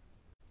for.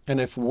 And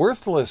if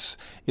worthless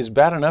is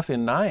bad enough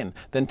in 9,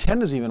 then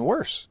 10 is even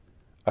worse.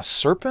 A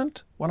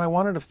serpent when I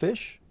wanted a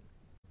fish?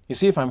 You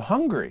see, if I'm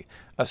hungry,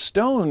 a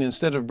stone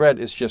instead of bread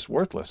is just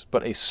worthless.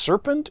 But a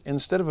serpent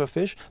instead of a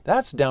fish,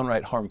 that's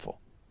downright harmful.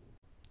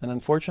 And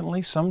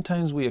unfortunately,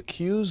 sometimes we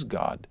accuse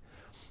God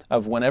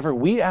of whenever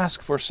we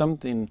ask for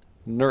something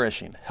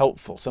nourishing,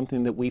 helpful,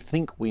 something that we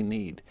think we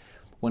need,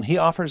 when he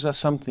offers us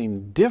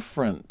something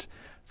different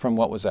from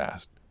what was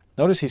asked.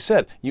 Notice he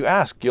said, you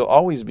ask, you'll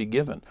always be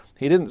given.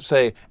 He didn't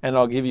say, and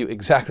I'll give you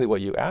exactly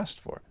what you asked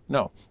for.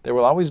 No, there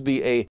will always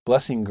be a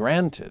blessing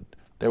granted.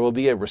 There will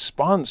be a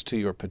response to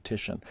your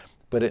petition,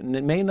 but it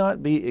may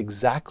not be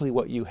exactly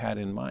what you had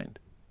in mind.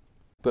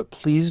 But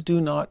please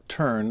do not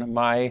turn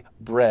my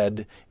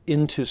bread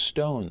into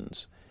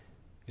stones.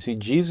 You see,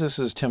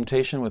 Jesus'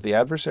 temptation with the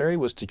adversary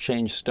was to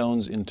change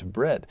stones into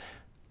bread.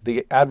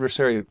 The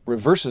adversary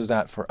reverses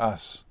that for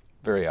us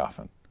very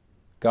often.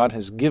 God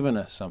has given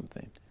us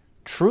something.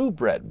 True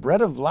bread,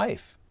 bread of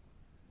life,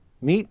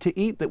 meat to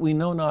eat that we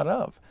know not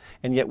of.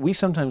 And yet we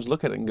sometimes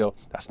look at it and go,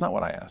 that's not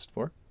what I asked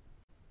for.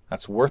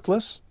 That's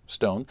worthless,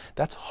 stone.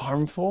 That's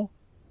harmful,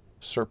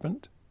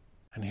 serpent.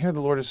 And here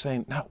the Lord is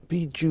saying, now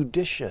be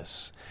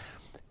judicious.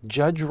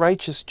 Judge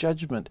righteous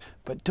judgment,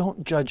 but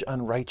don't judge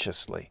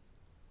unrighteously.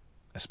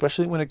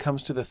 Especially when it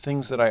comes to the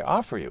things that I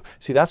offer you.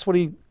 See, that's what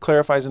he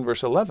clarifies in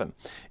verse 11.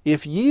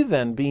 If ye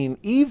then, being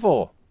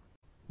evil,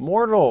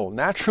 mortal,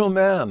 natural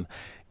man,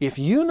 if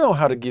you know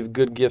how to give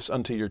good gifts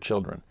unto your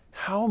children,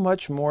 how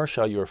much more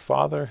shall your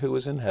Father who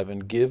is in heaven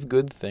give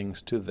good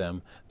things to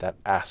them that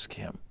ask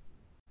him?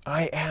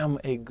 I am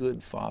a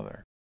good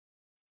father.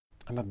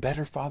 I'm a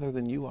better father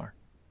than you are.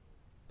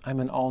 I'm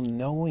an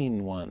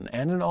all-knowing one,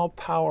 and an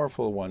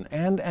all-powerful one,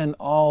 and an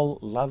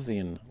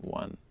all-loving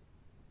one.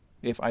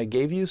 If I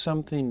gave you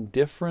something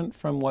different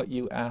from what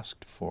you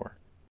asked for,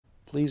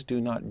 please do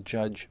not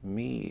judge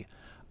me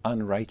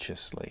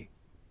unrighteously.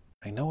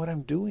 I know what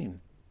I'm doing.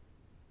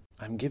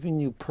 I'm giving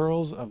you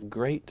pearls of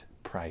great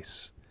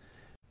price.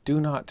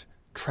 Do not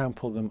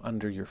trample them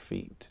under your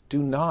feet.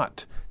 Do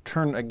not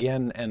turn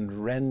again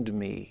and rend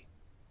me.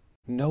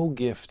 No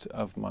gift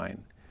of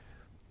mine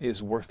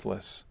is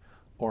worthless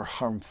or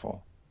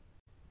harmful.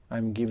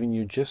 I'm giving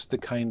you just the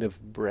kind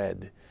of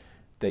bread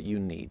that you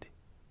need.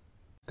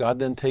 God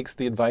then takes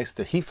the advice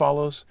that he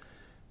follows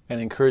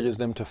and encourages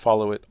them to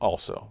follow it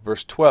also.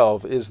 Verse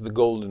 12 is the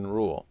golden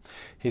rule.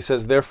 He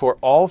says, therefore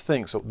all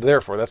things, so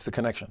therefore, that's the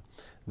connection.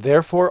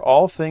 Therefore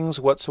all things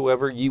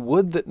whatsoever ye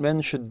would that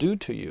men should do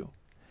to you,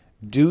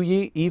 do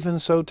ye even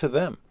so to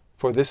them.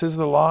 For this is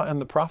the law and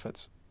the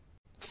prophets.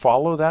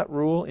 Follow that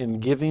rule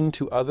in giving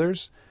to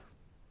others,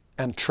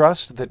 and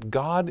trust that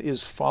God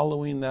is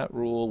following that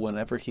rule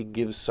whenever he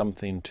gives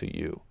something to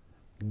you.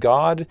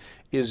 God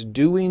is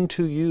doing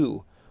to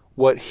you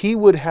what he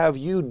would have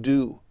you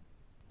do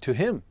to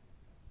him.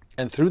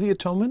 And through the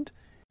atonement,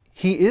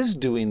 he is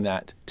doing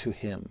that to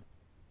him.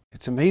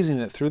 It's amazing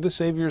that through the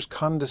Savior's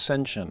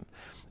condescension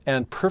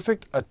and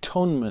perfect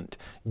atonement,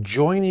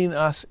 joining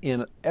us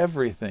in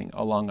everything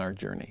along our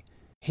journey,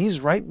 he's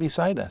right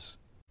beside us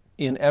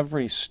in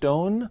every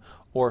stone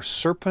or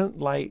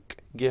serpent-like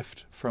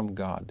gift from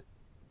God.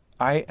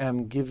 I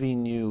am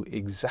giving you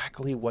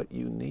exactly what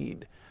you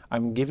need.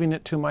 I'm giving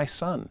it to my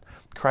Son.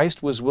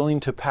 Christ was willing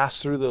to pass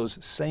through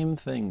those same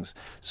things,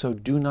 so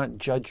do not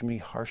judge me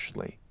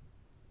harshly.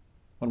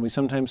 When we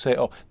sometimes say,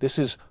 oh, this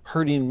is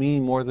hurting me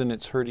more than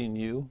it's hurting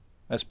you,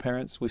 as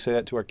parents, we say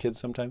that to our kids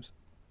sometimes.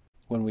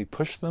 When we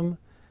push them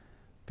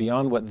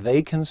beyond what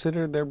they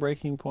consider their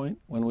breaking point,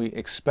 when we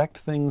expect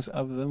things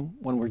of them,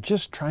 when we're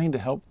just trying to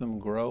help them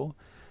grow,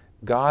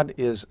 God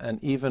is an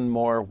even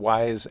more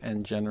wise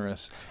and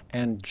generous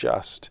and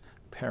just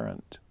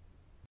parent.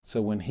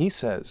 So when he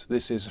says,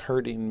 this is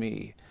hurting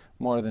me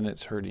more than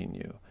it's hurting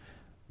you,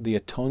 the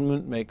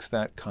atonement makes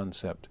that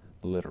concept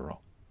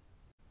literal.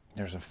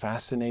 There's a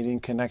fascinating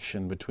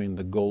connection between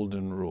the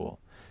golden rule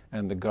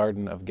and the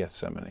Garden of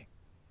Gethsemane.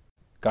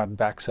 God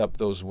backs up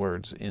those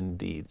words in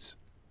deeds.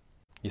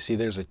 You see,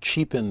 there's a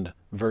cheapened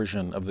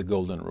version of the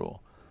golden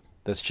rule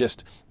that's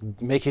just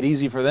make it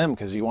easy for them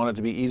because you want it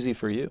to be easy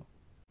for you.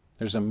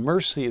 There's a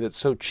mercy that's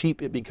so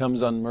cheap it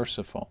becomes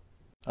unmerciful.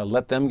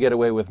 Let them get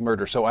away with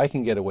murder so I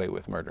can get away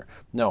with murder.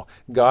 No,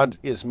 God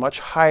is much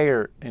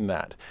higher in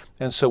that.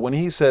 And so when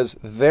he says,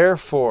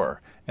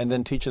 therefore, and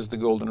then teaches the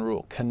golden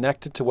rule,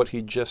 connected to what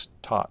he just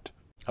taught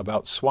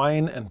about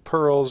swine and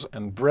pearls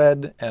and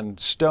bread and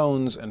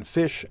stones and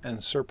fish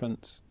and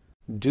serpents,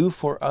 do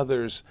for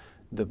others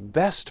the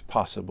best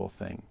possible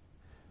thing,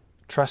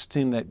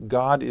 trusting that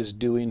God is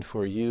doing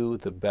for you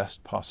the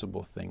best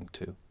possible thing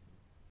too.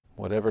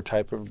 Whatever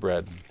type of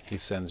bread he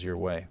sends your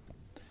way.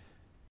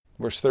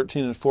 Verse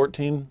 13 and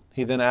 14,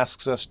 he then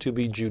asks us to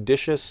be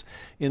judicious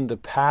in the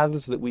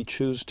paths that we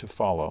choose to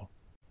follow.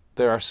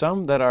 There are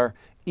some that are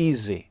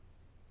easy,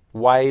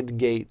 wide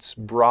gates,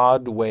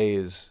 broad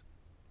ways,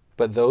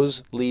 but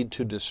those lead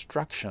to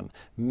destruction.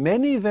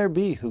 Many there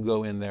be who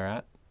go in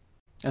thereat,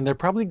 and they're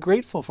probably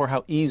grateful for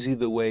how easy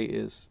the way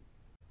is.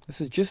 This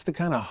is just the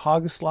kind of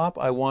hog slop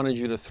I wanted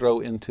you to throw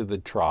into the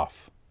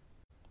trough,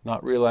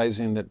 not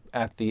realizing that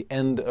at the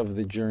end of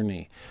the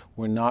journey,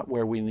 we're not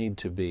where we need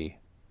to be.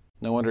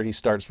 No wonder he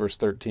starts verse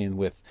 13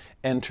 with,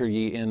 enter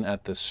ye in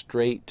at the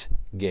strait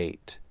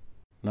gate.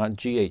 Not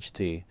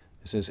GHT,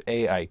 this is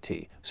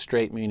AIT.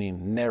 Strait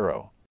meaning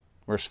narrow.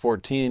 Verse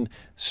 14,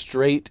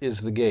 strait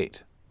is the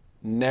gate,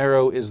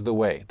 narrow is the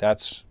way.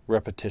 That's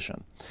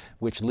repetition.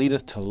 Which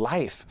leadeth to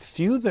life.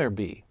 Few there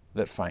be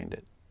that find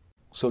it.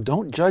 So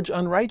don't judge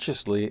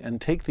unrighteously and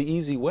take the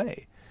easy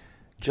way.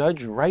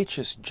 Judge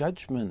righteous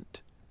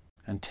judgment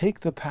and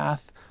take the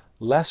path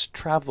less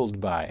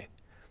traveled by.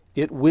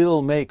 It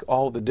will make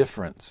all the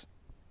difference.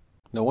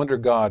 No wonder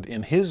God,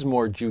 in his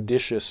more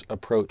judicious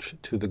approach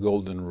to the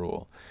golden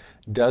rule,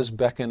 does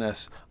beckon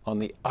us on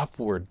the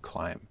upward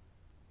climb,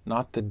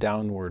 not the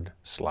downward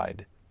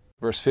slide.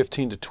 Verse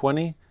 15 to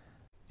 20,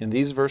 in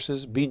these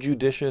verses, be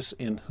judicious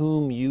in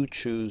whom you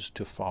choose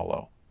to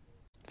follow.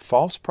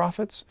 False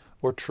prophets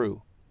or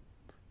true?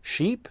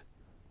 Sheep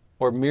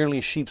or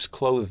merely sheep's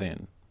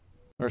clothing?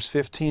 Verse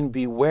 15,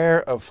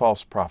 beware of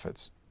false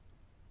prophets,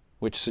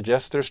 which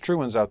suggests there's true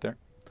ones out there,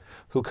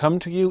 who come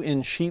to you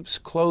in sheep's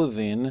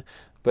clothing,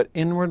 but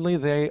inwardly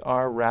they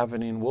are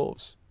ravening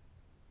wolves.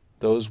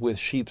 Those with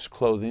sheep's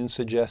clothing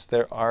suggest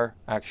there are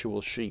actual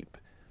sheep.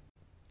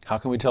 How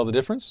can we tell the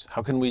difference?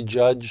 How can we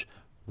judge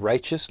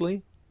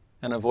righteously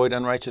and avoid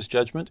unrighteous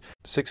judgment?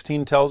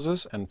 16 tells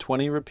us, and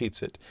 20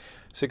 repeats it.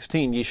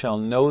 16, ye shall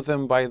know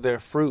them by their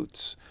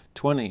fruits.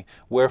 20,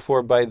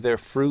 wherefore by their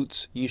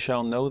fruits ye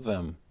shall know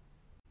them.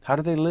 How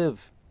do they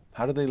live?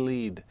 How do they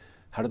lead?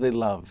 How do they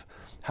love?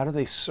 How do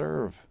they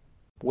serve?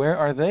 Where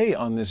are they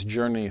on this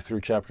journey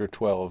through chapter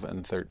 12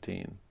 and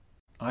 13?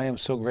 I am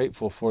so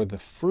grateful for the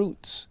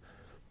fruits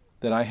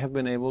that I have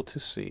been able to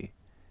see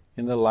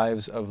in the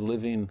lives of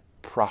living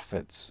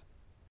prophets.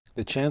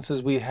 The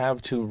chances we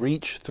have to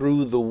reach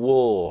through the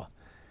wool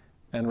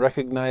and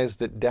recognize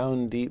that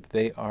down deep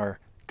they are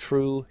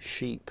true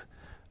sheep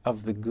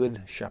of the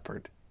Good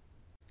Shepherd.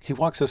 He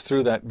walks us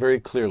through that very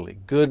clearly.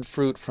 Good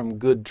fruit from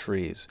good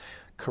trees,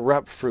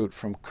 corrupt fruit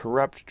from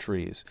corrupt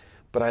trees.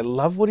 But I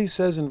love what he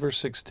says in verse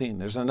 16.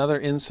 There's another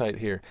insight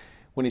here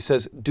when he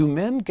says, do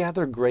men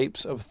gather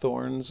grapes of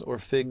thorns or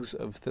figs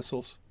of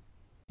thistles?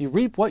 You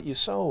reap what you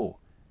sow.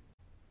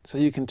 So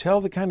you can tell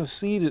the kind of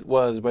seed it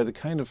was by the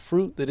kind of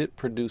fruit that it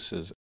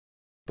produces.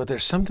 But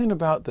there's something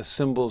about the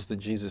symbols that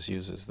Jesus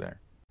uses there.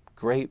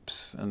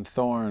 Grapes and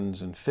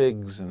thorns and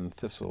figs and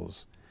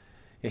thistles.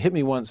 It hit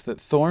me once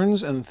that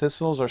thorns and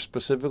thistles are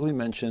specifically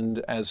mentioned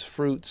as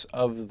fruits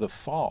of the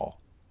fall.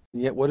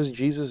 And yet what does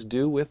Jesus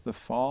do with the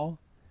fall?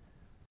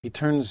 He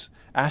turns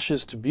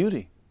ashes to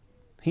beauty.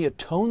 He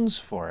atones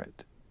for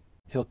it.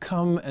 He'll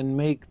come and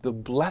make the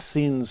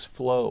blessings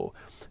flow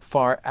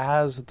far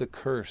as the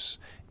curse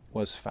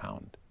was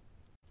found.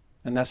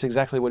 And that's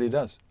exactly what he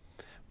does.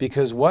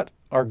 Because what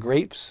are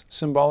grapes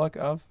symbolic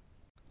of?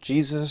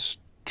 Jesus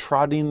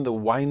trotting the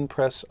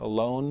winepress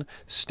alone,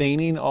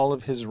 staining all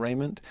of his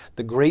raiment.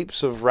 The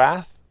grapes of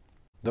wrath,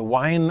 the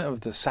wine of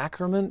the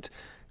sacrament.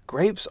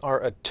 Grapes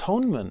are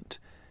atonement.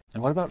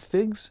 And what about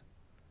figs?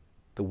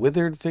 The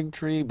withered fig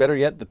tree, better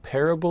yet, the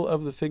parable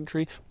of the fig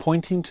tree,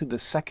 pointing to the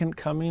second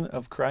coming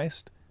of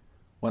Christ,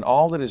 when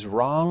all that is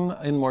wrong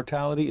in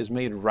mortality is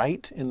made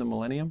right in the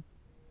millennium.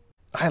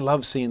 I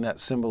love seeing that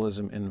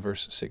symbolism in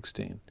verse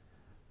 16.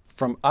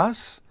 From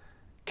us,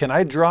 can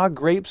I draw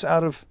grapes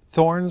out of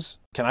thorns?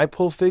 Can I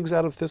pull figs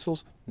out of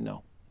thistles?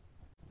 No.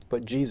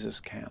 But Jesus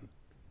can.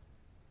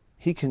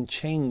 He can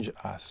change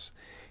us.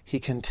 He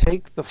can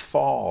take the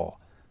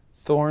fall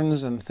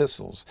thorns and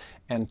thistles,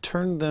 and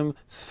turned them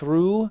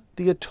through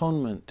the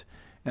atonement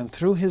and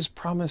through his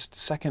promised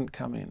second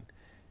coming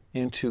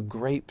into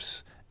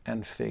grapes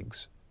and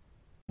figs.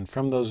 And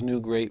from those new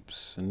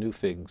grapes and new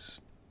figs,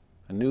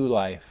 a new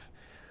life,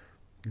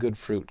 good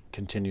fruit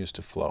continues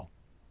to flow.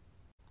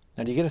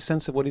 Now, do you get a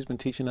sense of what he's been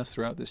teaching us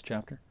throughout this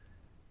chapter?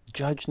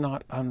 Judge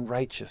not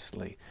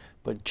unrighteously,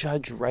 but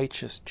judge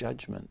righteous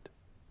judgment.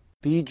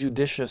 Be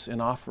judicious in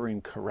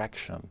offering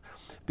correction.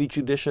 Be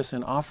judicious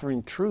in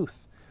offering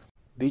truth.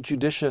 Be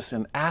judicious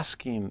in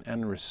asking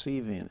and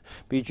receiving.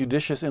 Be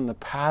judicious in the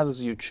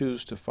paths you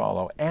choose to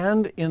follow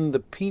and in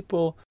the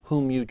people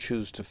whom you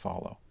choose to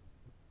follow.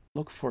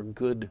 Look for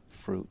good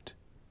fruit.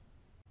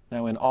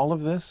 Now, in all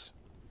of this,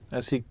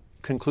 as he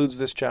concludes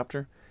this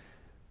chapter,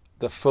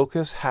 the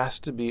focus has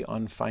to be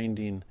on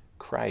finding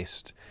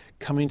Christ,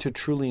 coming to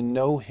truly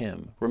know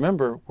him.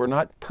 Remember, we're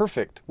not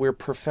perfect. We're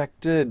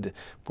perfected.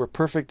 We're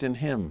perfect in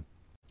him.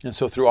 And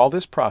so through all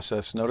this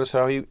process, notice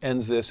how he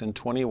ends this in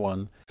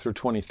 21 through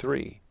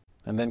 23,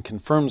 and then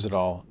confirms it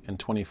all in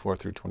 24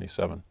 through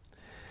 27.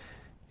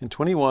 In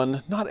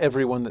 21, not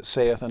everyone that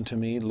saith unto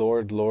me,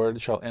 Lord, Lord,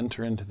 shall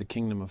enter into the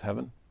kingdom of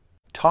heaven.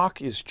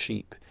 Talk is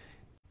cheap.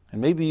 And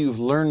maybe you've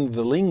learned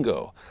the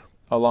lingo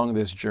along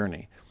this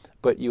journey,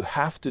 but you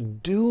have to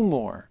do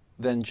more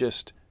than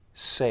just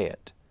say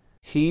it.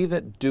 He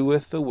that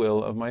doeth the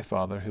will of my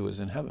Father who is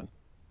in heaven.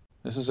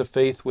 This is a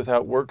faith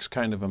without works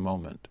kind of a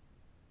moment.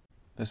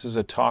 This is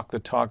a talk the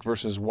talk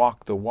versus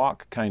walk the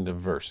walk kind of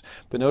verse.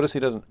 But notice he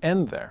doesn't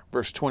end there.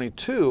 Verse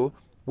 22,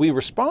 we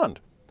respond.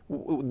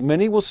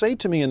 Many will say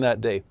to me in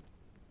that day,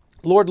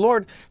 Lord,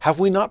 Lord, have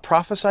we not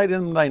prophesied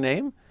in thy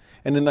name?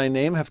 And in thy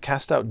name have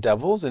cast out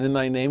devils? And in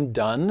thy name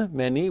done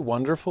many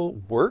wonderful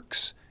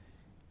works?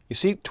 You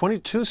see,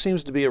 22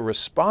 seems to be a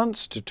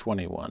response to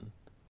 21.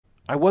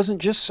 I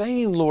wasn't just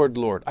saying, Lord,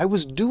 Lord. I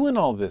was doing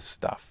all this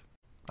stuff.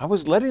 I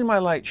was letting my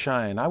light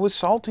shine. I was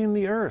salting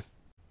the earth.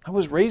 I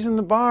was raising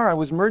the bar. I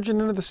was merging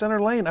into the center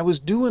lane. I was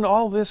doing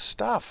all this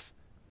stuff.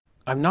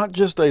 I'm not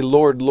just a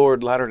Lord,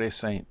 Lord Latter-day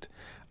Saint.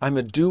 I'm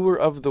a doer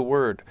of the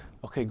word.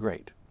 Okay,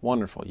 great.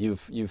 Wonderful.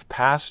 You've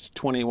passed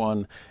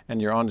 21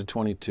 and you're on to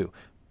 22.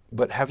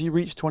 But have you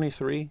reached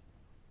 23?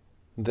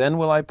 Then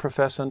will I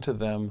profess unto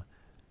them,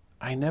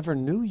 I never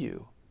knew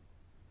you.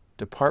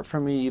 Depart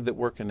from me, ye that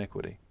work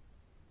iniquity.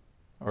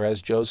 Or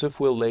as Joseph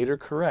will later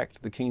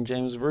correct the King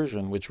James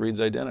Version, which reads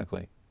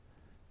identically,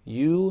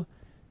 you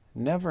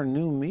never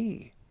knew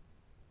me.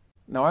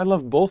 Now, I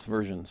love both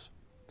versions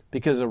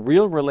because a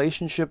real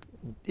relationship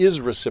is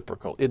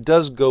reciprocal. It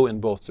does go in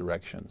both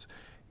directions.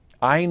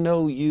 I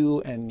know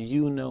you and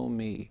you know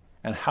me.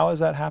 And how has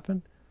that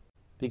happened?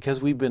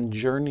 Because we've been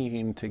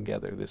journeying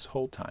together this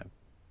whole time.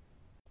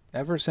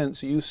 Ever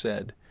since you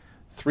said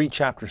 3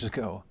 chapters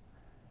ago,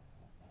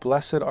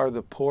 blessed are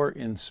the poor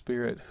in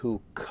spirit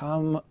who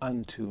come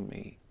unto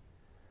me.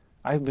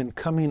 I've been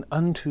coming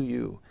unto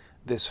you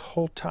this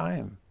whole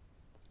time.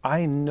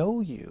 I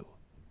know you.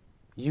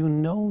 You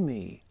know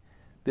me.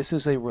 This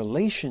is a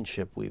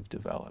relationship we've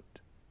developed.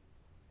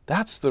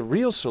 That's the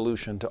real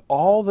solution to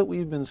all that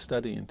we've been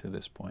studying to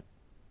this point.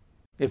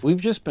 If we've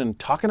just been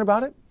talking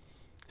about it,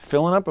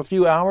 filling up a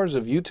few hours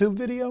of YouTube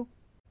video,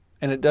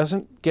 and it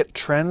doesn't get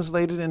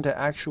translated into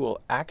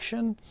actual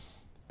action,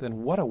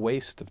 then what a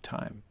waste of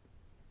time.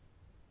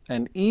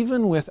 And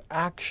even with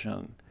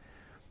action,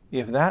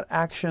 if that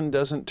action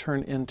doesn't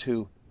turn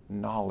into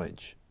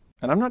knowledge,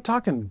 and I'm not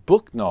talking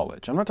book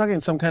knowledge, I'm not talking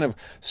some kind of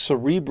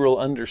cerebral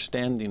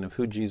understanding of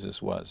who Jesus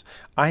was.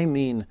 I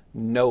mean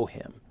know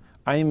him.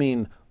 I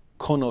mean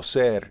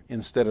conocer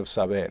instead of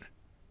saber.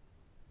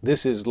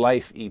 This is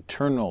life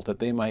eternal, that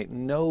they might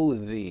know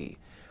thee,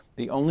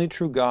 the only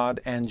true God,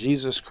 and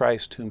Jesus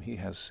Christ whom he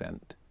has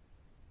sent.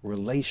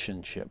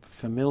 Relationship,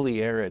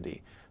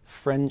 familiarity,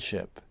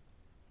 friendship,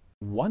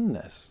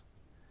 oneness.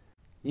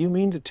 You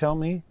mean to tell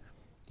me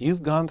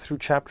you've gone through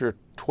chapter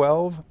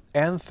 12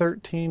 and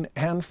 13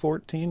 and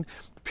 14,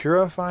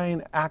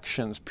 purifying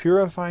actions,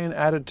 purifying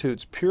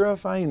attitudes,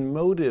 purifying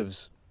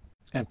motives,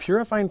 and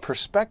purifying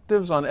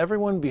perspectives on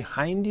everyone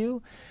behind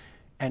you,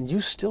 and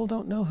you still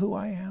don't know who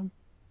I am?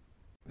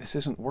 This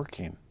isn't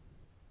working.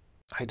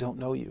 I don't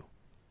know you.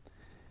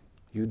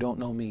 You don't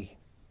know me.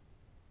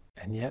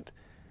 And yet,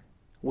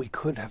 we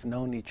could have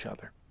known each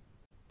other.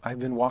 I've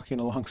been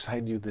walking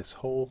alongside you this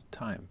whole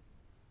time.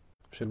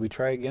 Should we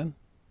try again?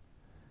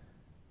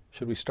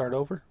 Should we start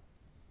over?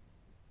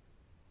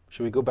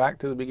 Should we go back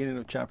to the beginning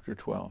of chapter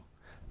 12?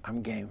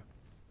 I'm game.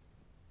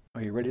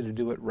 Are you ready to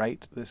do it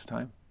right this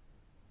time?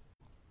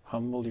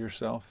 Humble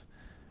yourself,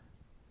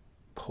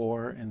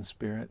 poor in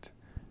spirit,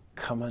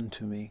 come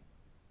unto me.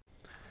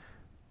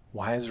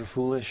 Wise or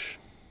foolish,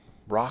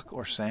 rock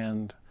or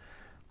sand.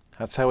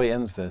 That's how he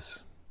ends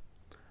this.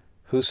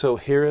 Whoso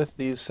heareth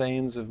these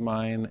sayings of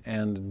mine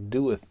and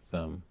doeth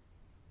them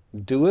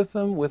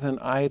with an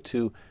eye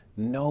to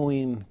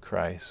knowing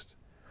Christ,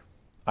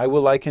 I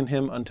will liken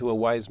him unto a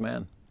wise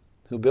man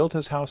who built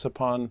his house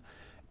upon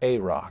a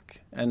rock,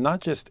 and not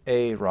just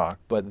a rock,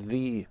 but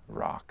the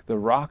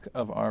rock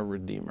of our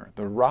Redeemer,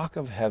 the rock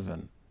of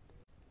heaven.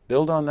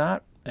 Build on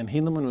that, And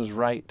Helaman was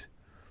right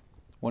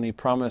when he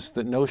promised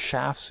that no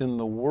shafts in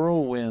the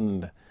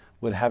whirlwind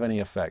would have any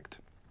effect.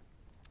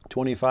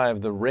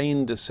 25, the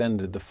rain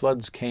descended, the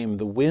floods came,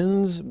 the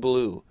winds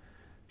blew,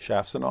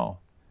 shafts and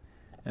all,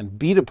 and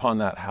beat upon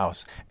that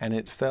house, and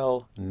it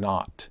fell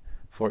not,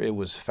 for it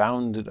was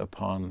founded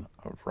upon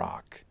a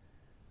rock.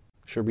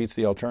 Sure beats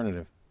the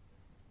alternative.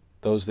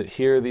 Those that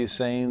hear these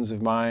sayings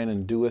of mine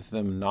and doeth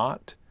them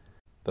not,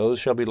 those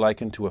shall be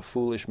likened to a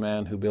foolish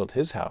man who built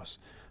his house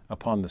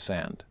upon the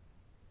sand.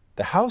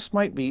 The house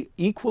might be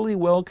equally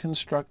well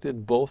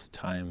constructed both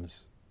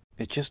times.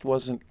 It just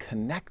wasn't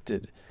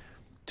connected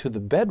to the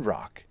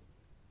bedrock.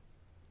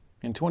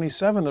 In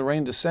 27, the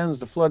rain descends,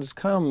 the floods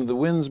come, the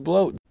winds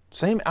blow.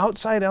 Same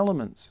outside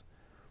elements.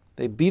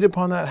 They beat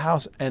upon that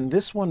house, and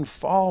this one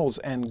falls,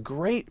 and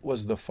great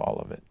was the fall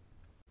of it.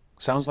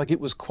 Sounds like it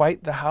was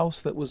quite the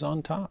house that was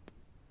on top.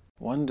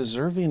 One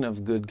deserving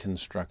of good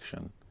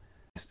construction.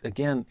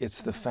 Again,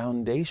 it's the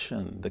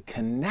foundation, the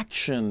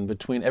connection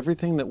between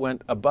everything that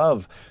went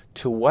above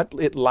to what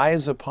it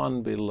lies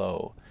upon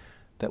below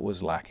that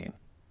was lacking.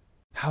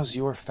 How's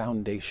your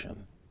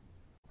foundation?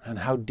 And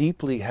how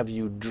deeply have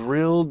you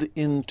drilled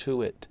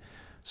into it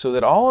so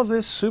that all of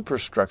this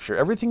superstructure,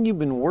 everything you've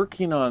been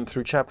working on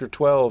through chapter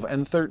 12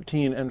 and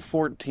 13 and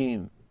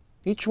 14,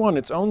 each one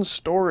its own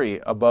story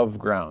above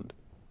ground.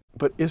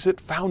 But is it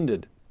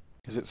founded?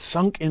 Is it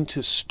sunk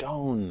into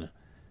stone?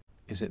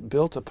 Is it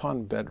built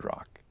upon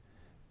bedrock?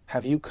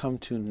 Have you come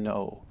to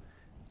know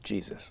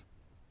Jesus?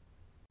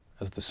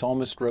 As the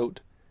psalmist wrote,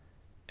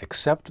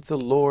 "Except the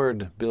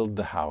Lord build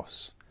the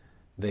house,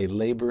 they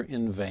labor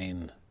in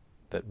vain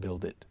that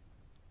build it."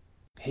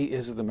 He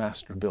is the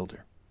master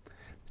builder,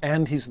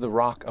 and he's the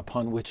rock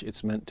upon which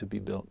it's meant to be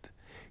built.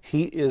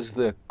 He is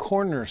the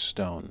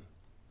cornerstone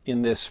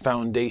in this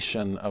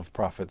foundation of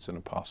prophets and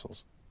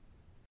apostles.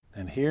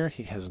 And here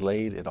he has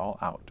laid it all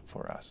out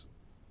for us.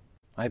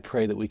 I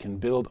pray that we can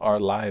build our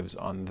lives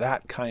on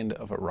that kind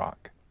of a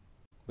rock.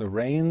 The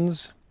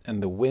rains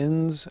and the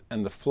winds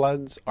and the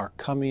floods are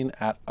coming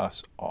at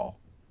us all.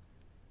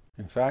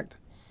 In fact,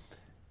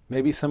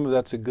 maybe some of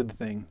that's a good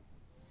thing,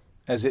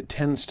 as it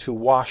tends to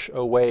wash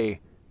away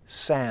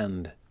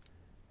sand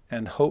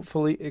and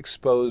hopefully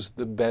expose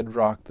the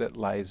bedrock that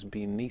lies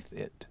beneath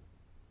it.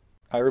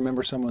 I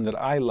remember someone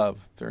that I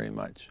love very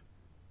much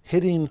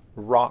hitting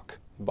rock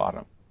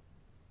bottom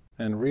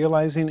and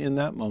realizing in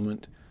that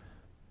moment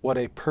what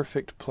a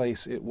perfect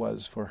place it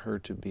was for her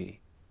to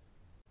be.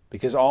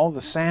 Because all the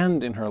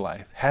sand in her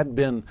life had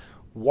been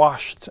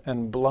washed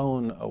and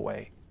blown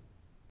away.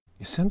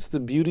 You sense the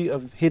beauty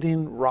of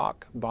hitting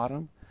rock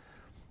bottom?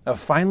 Of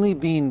finally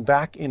being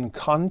back in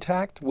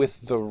contact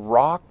with the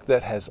rock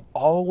that has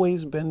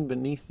always been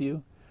beneath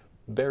you,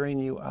 bearing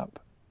you up.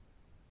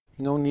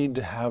 No need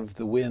to have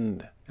the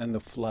wind and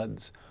the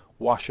floods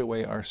wash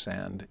away our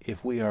sand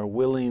if we are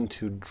willing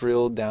to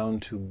drill down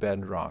to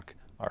bedrock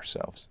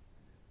ourselves.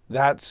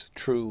 That's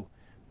true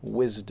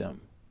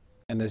wisdom.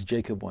 And as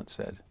Jacob once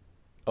said,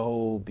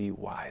 "Oh, be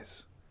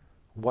wise.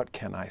 What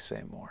can I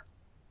say more?"